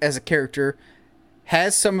Flag as a character,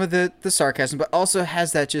 has some of the sarcasm, but also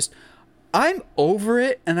has that just, I'm over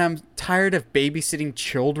it and I'm tired of babysitting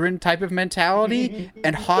children type of mentality.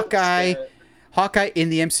 And Hawkeye in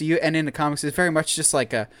the MCU and in the comics is very much just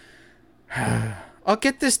like I'll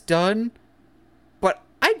get this done, but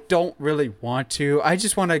I don't really want to. I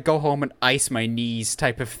just want to go home and ice my knees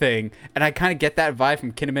type of thing. And I kind of get that vibe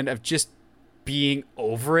from Kinnaman of just being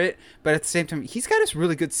over it. But at the same time, he's got his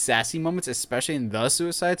really good sassy moments, especially in the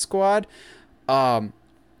Suicide Squad. That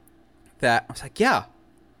I was like, yeah,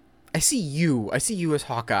 I see you as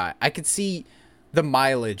Hawkeye. I could see the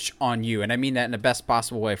mileage on you, and I mean that in the best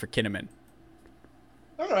possible way for Kinnaman.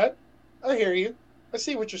 All right, I hear you. I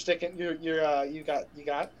see what you're sticking. You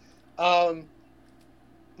got.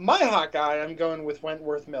 My Hawkeye, I'm going with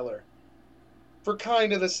Wentworth Miller, for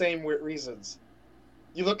kind of the same reasons.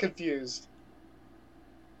 You look confused.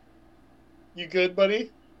 You good, buddy?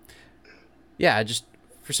 Yeah,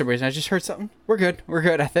 for some reason I just heard something. We're good,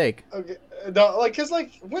 I think. Okay, no, because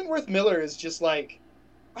Wentworth Miller is just I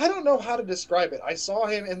don't know how to describe it. I saw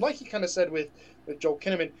him, and like you kind of said with Joel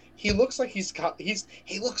Kinnaman, he looks like he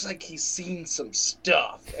looks like he's seen some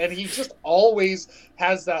stuff, and he just always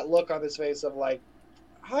has that look on his face of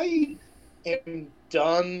I am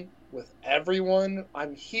done with everyone.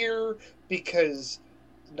 I'm here because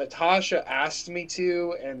Natasha asked me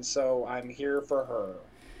to, and so I'm here for her.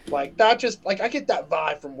 That just I get that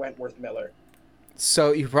vibe from Wentworth Miller.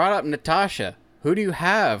 So you brought up Natasha. Who do you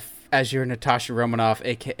have as your Natasha Romanoff,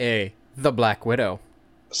 aka the Black Widow?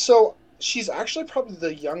 So she's actually probably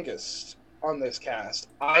the youngest on this cast.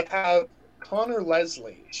 I have Connor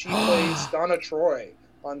Leslie. She plays Donna Troy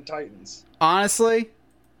on Titans. Honestly,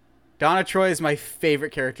 Donna Troy is my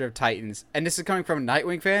favorite character of Titans. And this is coming from a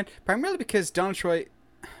Nightwing fan, primarily because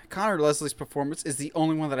Connor Leslie's performance is the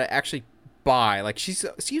only one that I actually buy. She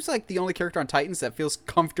seems like the only character on Titans that feels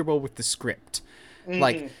comfortable with the script.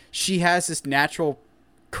 Mm-hmm. She has this natural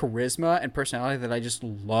charisma and personality that I just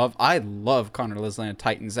love. I love Connor Leslie on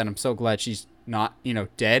Titans, and I'm so glad she's not,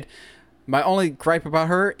 dead. My only gripe about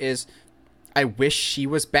her is I wish she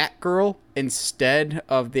was Batgirl instead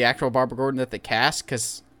of the actual Barbara Gordon that they cast,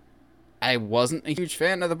 because I wasn't a huge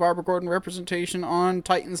fan of the Barbara Gordon representation on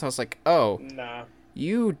Titans. I was like, oh, nah,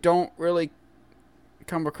 you don't really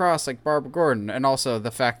come across like Barbara Gordon. And also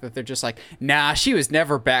the fact that they're just like, nah, she was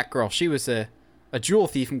never Batgirl. She was a jewel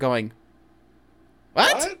thief. And going,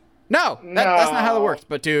 what? No, that's not how it No. works.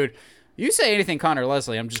 But dude, you say anything Connor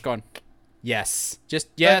Leslie, I'm just going, yes. Just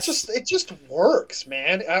yes. It just works,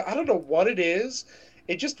 man. I don't know what it is.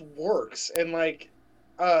 It just works. And like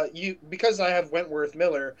you because I have Wentworth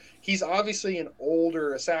Miller, he's obviously an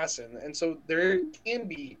older assassin, and so there can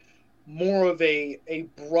be more of a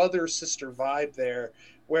brother sister vibe there.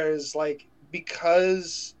 Whereas like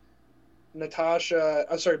because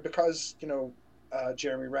because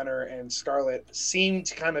Jeremy Renner and Scarlett seem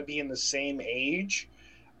to kind of be in the same age.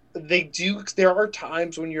 There are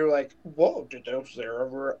times when you're like, whoa, was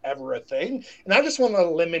there ever a thing? And I just want to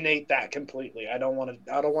eliminate that completely. I don't want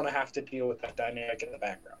to have to deal with that dynamic in the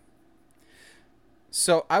background.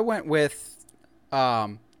 So I went with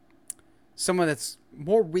someone that's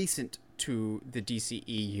more recent to the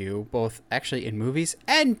DCEU, both actually in movies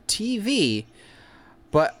and TV,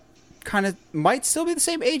 but kind of might still be the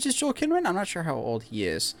same age as Joel Kinnaman. I'm not sure how old he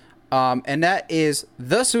is. And that is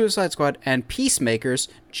The Suicide Squad and Peacemaker's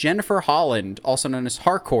Jennifer Holland, also known as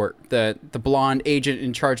Harcourt, the blonde agent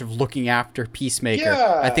in charge of looking after Peacemaker.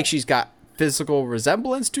 Yeah. I think she's got physical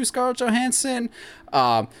resemblance to Scarlett Johansson.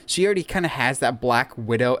 She already kind of has that Black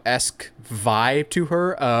Widow-esque vibe to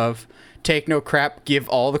her of take no crap, give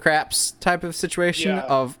all the craps type of situation,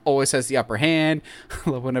 of always has the upper hand.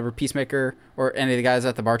 Whenever Peacemaker or any of the guys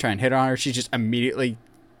at the bar try and hit on her, she just immediately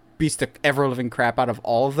beats the ever-living crap out of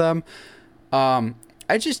all of them.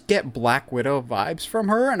 I just get Black Widow vibes from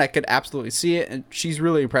her, and I could absolutely see it, and she's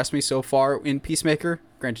really impressed me so far in Peacemaker.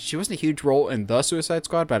 Granted, she wasn't a huge role in The Suicide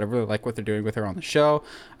Squad, but I really like what they're doing with her on the show.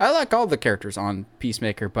 I like all the characters on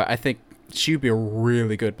Peacemaker, but I think she would be a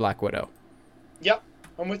really good Black Widow. Yep,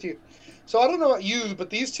 I'm with you. So I don't know about you, but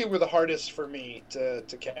these two were the hardest for me to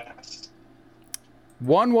cast.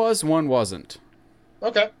 One was, one wasn't.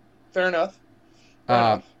 Okay, fair enough. Fair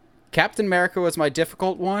enough. Captain America was my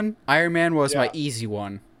difficult one. Iron Man was my easy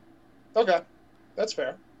one. Okay, that's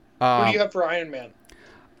fair. Who do you have for Iron Man?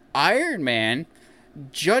 Iron Man,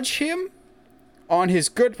 judge him on his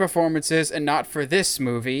good performances and not for this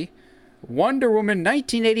movie. Wonder Woman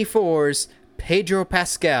 1984's Pedro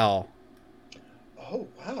Pascal. Oh,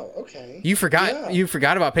 wow, okay. You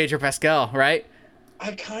forgot about Pedro Pascal, right?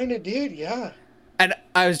 I kind of did, yeah. And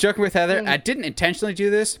I was joking with Heather. I didn't intentionally do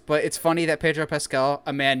this, but it's funny that Pedro Pascal,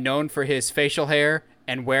 a man known for his facial hair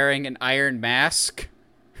and wearing an iron mask,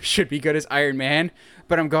 should be good as Iron Man.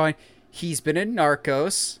 But I'm going, he's been in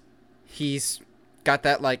Narcos. He's got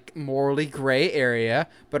that like morally gray area,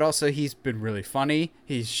 but also he's been really funny.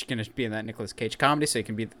 He's going to be in that Nicolas Cage comedy, so he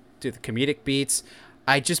can do the comedic beats.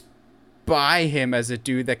 I just buy him as a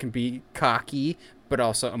dude that can be cocky, but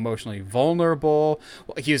also emotionally vulnerable.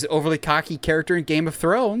 He was an overly cocky character in Game of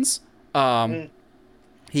Thrones.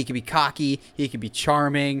 He can be cocky, he can be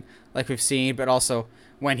charming, like we've seen, but also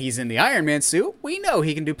when he's in the Iron Man suit, we know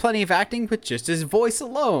he can do plenty of acting with just his voice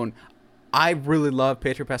alone. I really love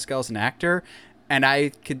Pedro Pascal as an actor, and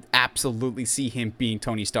I could absolutely see him being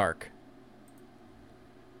Tony Stark.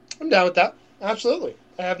 I'm down with that. Absolutely.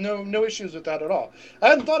 I have no issues with that at all. I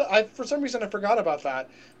hadn't thought. For some reason I forgot about that.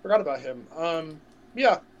 Forgot about him.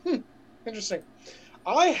 Yeah. Interesting.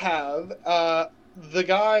 I have the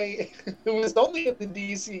guy who was only at the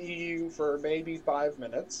DCEU for maybe 5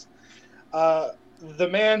 minutes. The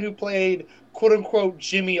man who played quote unquote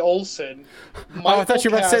Jimmy Olsen. I thought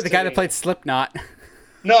you were about to say the guy that played Slipknot.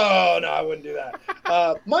 No, I wouldn't do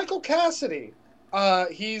that. Michael Cassidy. I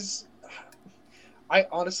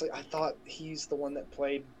thought he's the one that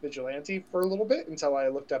played Vigilante for a little bit until I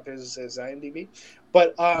looked up his IMDb.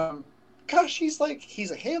 But gosh, he's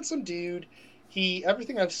a handsome dude.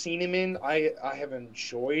 Everything I've seen him in, I have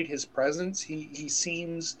enjoyed his presence. He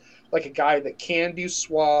seems like a guy that can do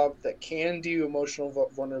suave, that can do emotional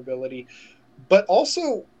vulnerability, but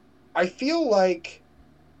also I feel like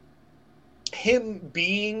him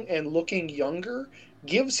being and looking younger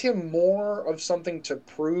gives him more of something to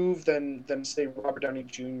prove than say Robert Downey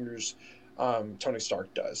Jr.'s Tony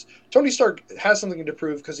Stark does. Tony Stark has something to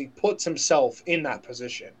prove because he puts himself in that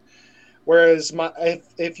position. Whereas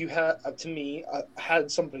if you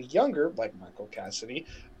had somebody younger like Michael Cassidy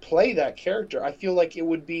play that character, I feel like it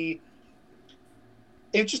would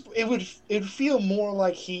feel more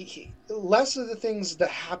like he less of the things that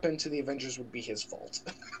happen to the Avengers would be his fault.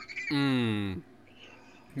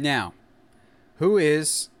 Now, who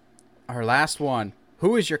is our last one?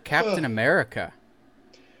 Who is your Captain America?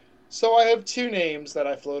 So I have two names that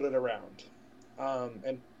I floated around,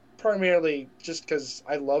 and primarily just because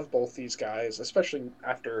I love both these guys, especially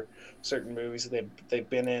after certain movies they've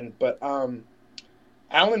been in. But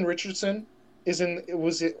Alan Richardson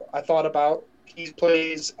I thought about. He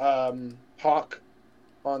plays Hawk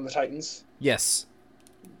on the Titans. Yes.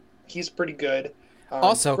 he's pretty good.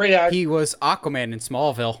 Also, great act. he was Aquaman in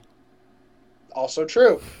Smallville. Also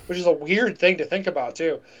true, which is a weird thing to think about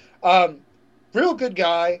too. Real good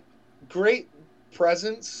guy, great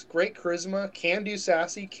presence, great charisma, can do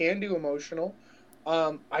sassy, can do emotional.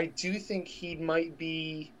 I do think he might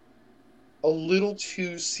be a little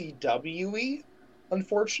too CW-y,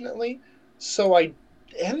 unfortunately. So I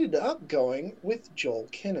ended up going with Joel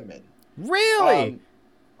Kinnaman. Really?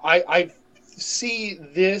 I see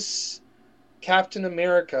this Captain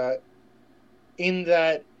America in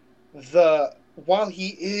that while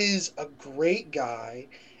he is a great guy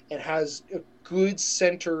and has a good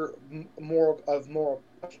center his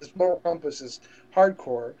moral compass is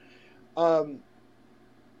hardcore,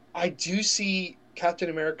 I do see Captain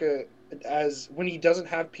America as when he doesn't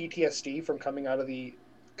have PTSD from coming out of the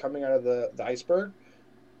iceberg.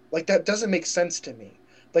 Like, that doesn't make sense to me.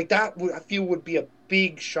 Like, that I feel would be a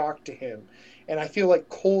big shock to him. And I feel like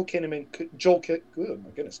Cole Kinnaman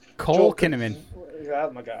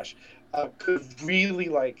oh my gosh, could really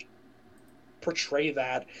like portray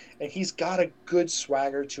that. And he's got a good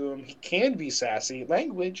swagger to him. He can be sassy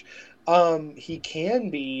language. He can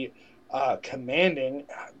be commanding.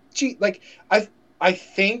 Gee, like I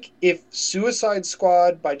think if Suicide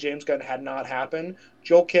Squad by James Gunn had not happened,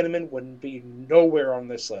 Joel Kinnaman wouldn't be nowhere on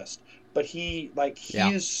this list. But he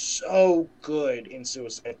is so good in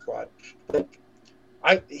Suicide Squad. Like,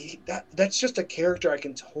 that's just a character I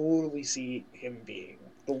can totally see him being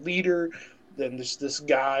the leader. Then there's this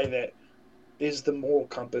guy that is the moral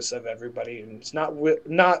compass of everybody, and is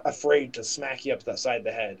not afraid to smack you up the side of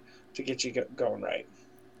the head to get you going right.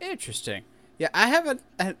 Interesting. Yeah, I have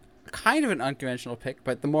a kind of an unconventional pick,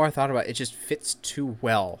 but the more I thought about it, it just fits too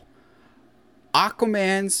well.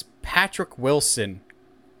 Aquaman's Patrick Wilson,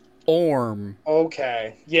 Orm.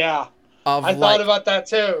 Okay, yeah. I thought about that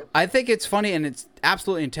too. I think it's funny, and it's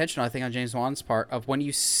absolutely intentional, I think, on James Wan's part, of when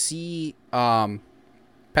you see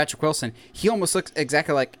Patrick Wilson, he almost looks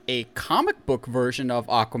exactly like a comic book version of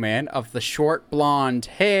Aquaman, of the short blonde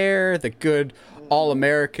hair, the good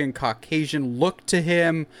all-American Caucasian look to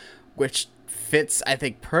him, which fits, I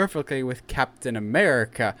think, perfectly with Captain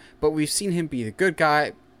America. But we've seen him be the good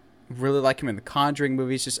guy. Really like him in the Conjuring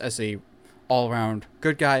movies, just as a all-around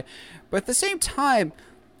good guy. But at the same time,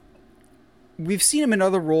 we've seen him in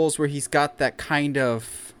other roles where he's got that kind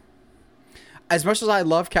of... As much as I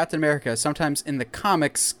love Captain America, sometimes in the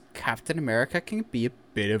comics, Captain America can be a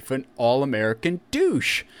bit of an all-American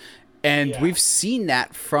douche. And we've seen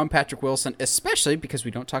that from Patrick Wilson, especially because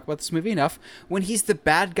we don't talk about this movie enough, when he's the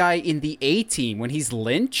bad guy in the A-Team. When he's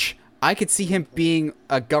Lynch, I could see him being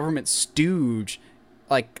a government stooge.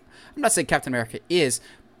 Like, I'm not saying Captain America is,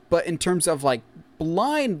 but in terms of, like,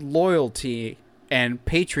 blind loyalty and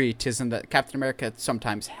patriotism that Captain America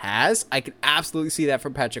sometimes has, I can absolutely see that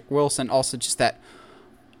from Patrick Wilson. Also, just that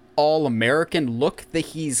all-American look that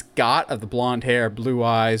he's got of the blonde hair, blue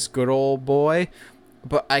eyes, good old boy.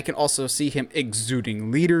 But I can also see him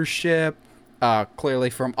exuding leadership, clearly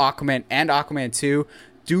from Aquaman and Aquaman 2.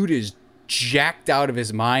 Dude is jacked out of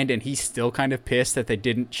his mind, and he's still kind of pissed that they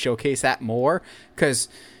didn't showcase that more. Because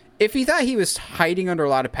if he thought he was hiding under a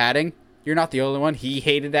lot of padding, you're not the only one. He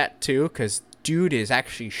hated that too, because dude is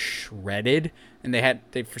actually shredded, and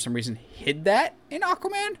they for some reason hid that in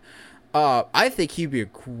Aquaman. I think he'd be a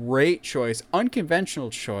great choice, unconventional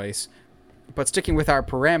choice, but sticking with our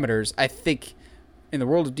parameters, I think in the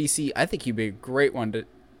world of DC, I think he'd be a great one to,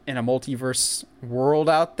 in a multiverse world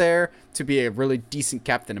out there, to be a really decent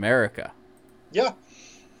Captain America. Yeah,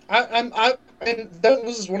 and that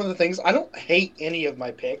was one of the things. I don't hate any of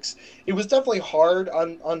my picks. It was definitely hard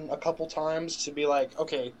on a couple times to be like,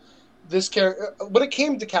 okay, this character. When it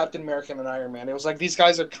came to Captain America and Iron Man, it was like these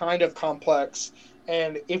guys are kind of complex,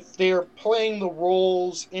 and if they're playing the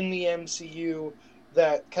roles in the MCU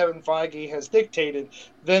that Kevin Feige has dictated,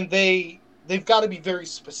 then they've got to be very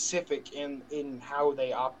specific in how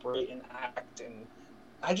they operate and act. And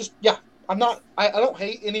I don't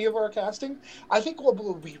hate any of our casting. I think what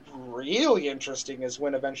will be really interesting is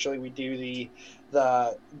when eventually we do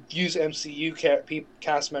the use MCU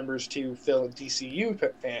cast members to fill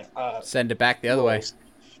DCU send it back the other roles. way.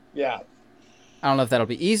 Yeah. I don't know if that'll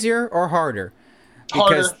be easier or harder.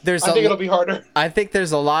 Harder. I think it'll be harder. I think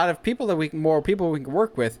there's a lot of more people we can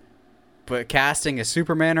work with. But casting a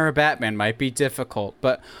Superman or a Batman might be difficult.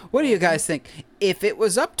 But what do you guys think? if it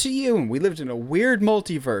was up to you and we lived in a weird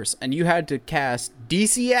multiverse and you had to cast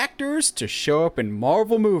DC actors to show up in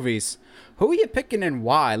Marvel movies, who are you picking and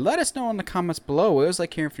why? Let us know in the comments below. We always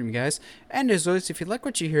like hearing from you guys. And as always, if you like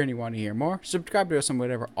what you hear and you want to hear more, subscribe to us on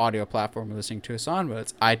whatever audio platform you're listening to us on, whether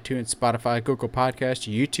it's iTunes, Spotify, Google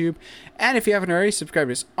Podcasts, YouTube. And if you haven't already, subscribe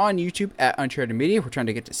to us on YouTube at Uncharted Media. We're trying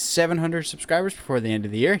to get to 700 subscribers before the end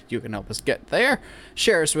of the year. You can help us get there.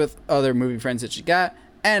 Share us with other movie friends that you got.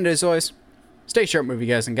 And as always, stay sharp, movie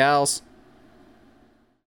guys and gals.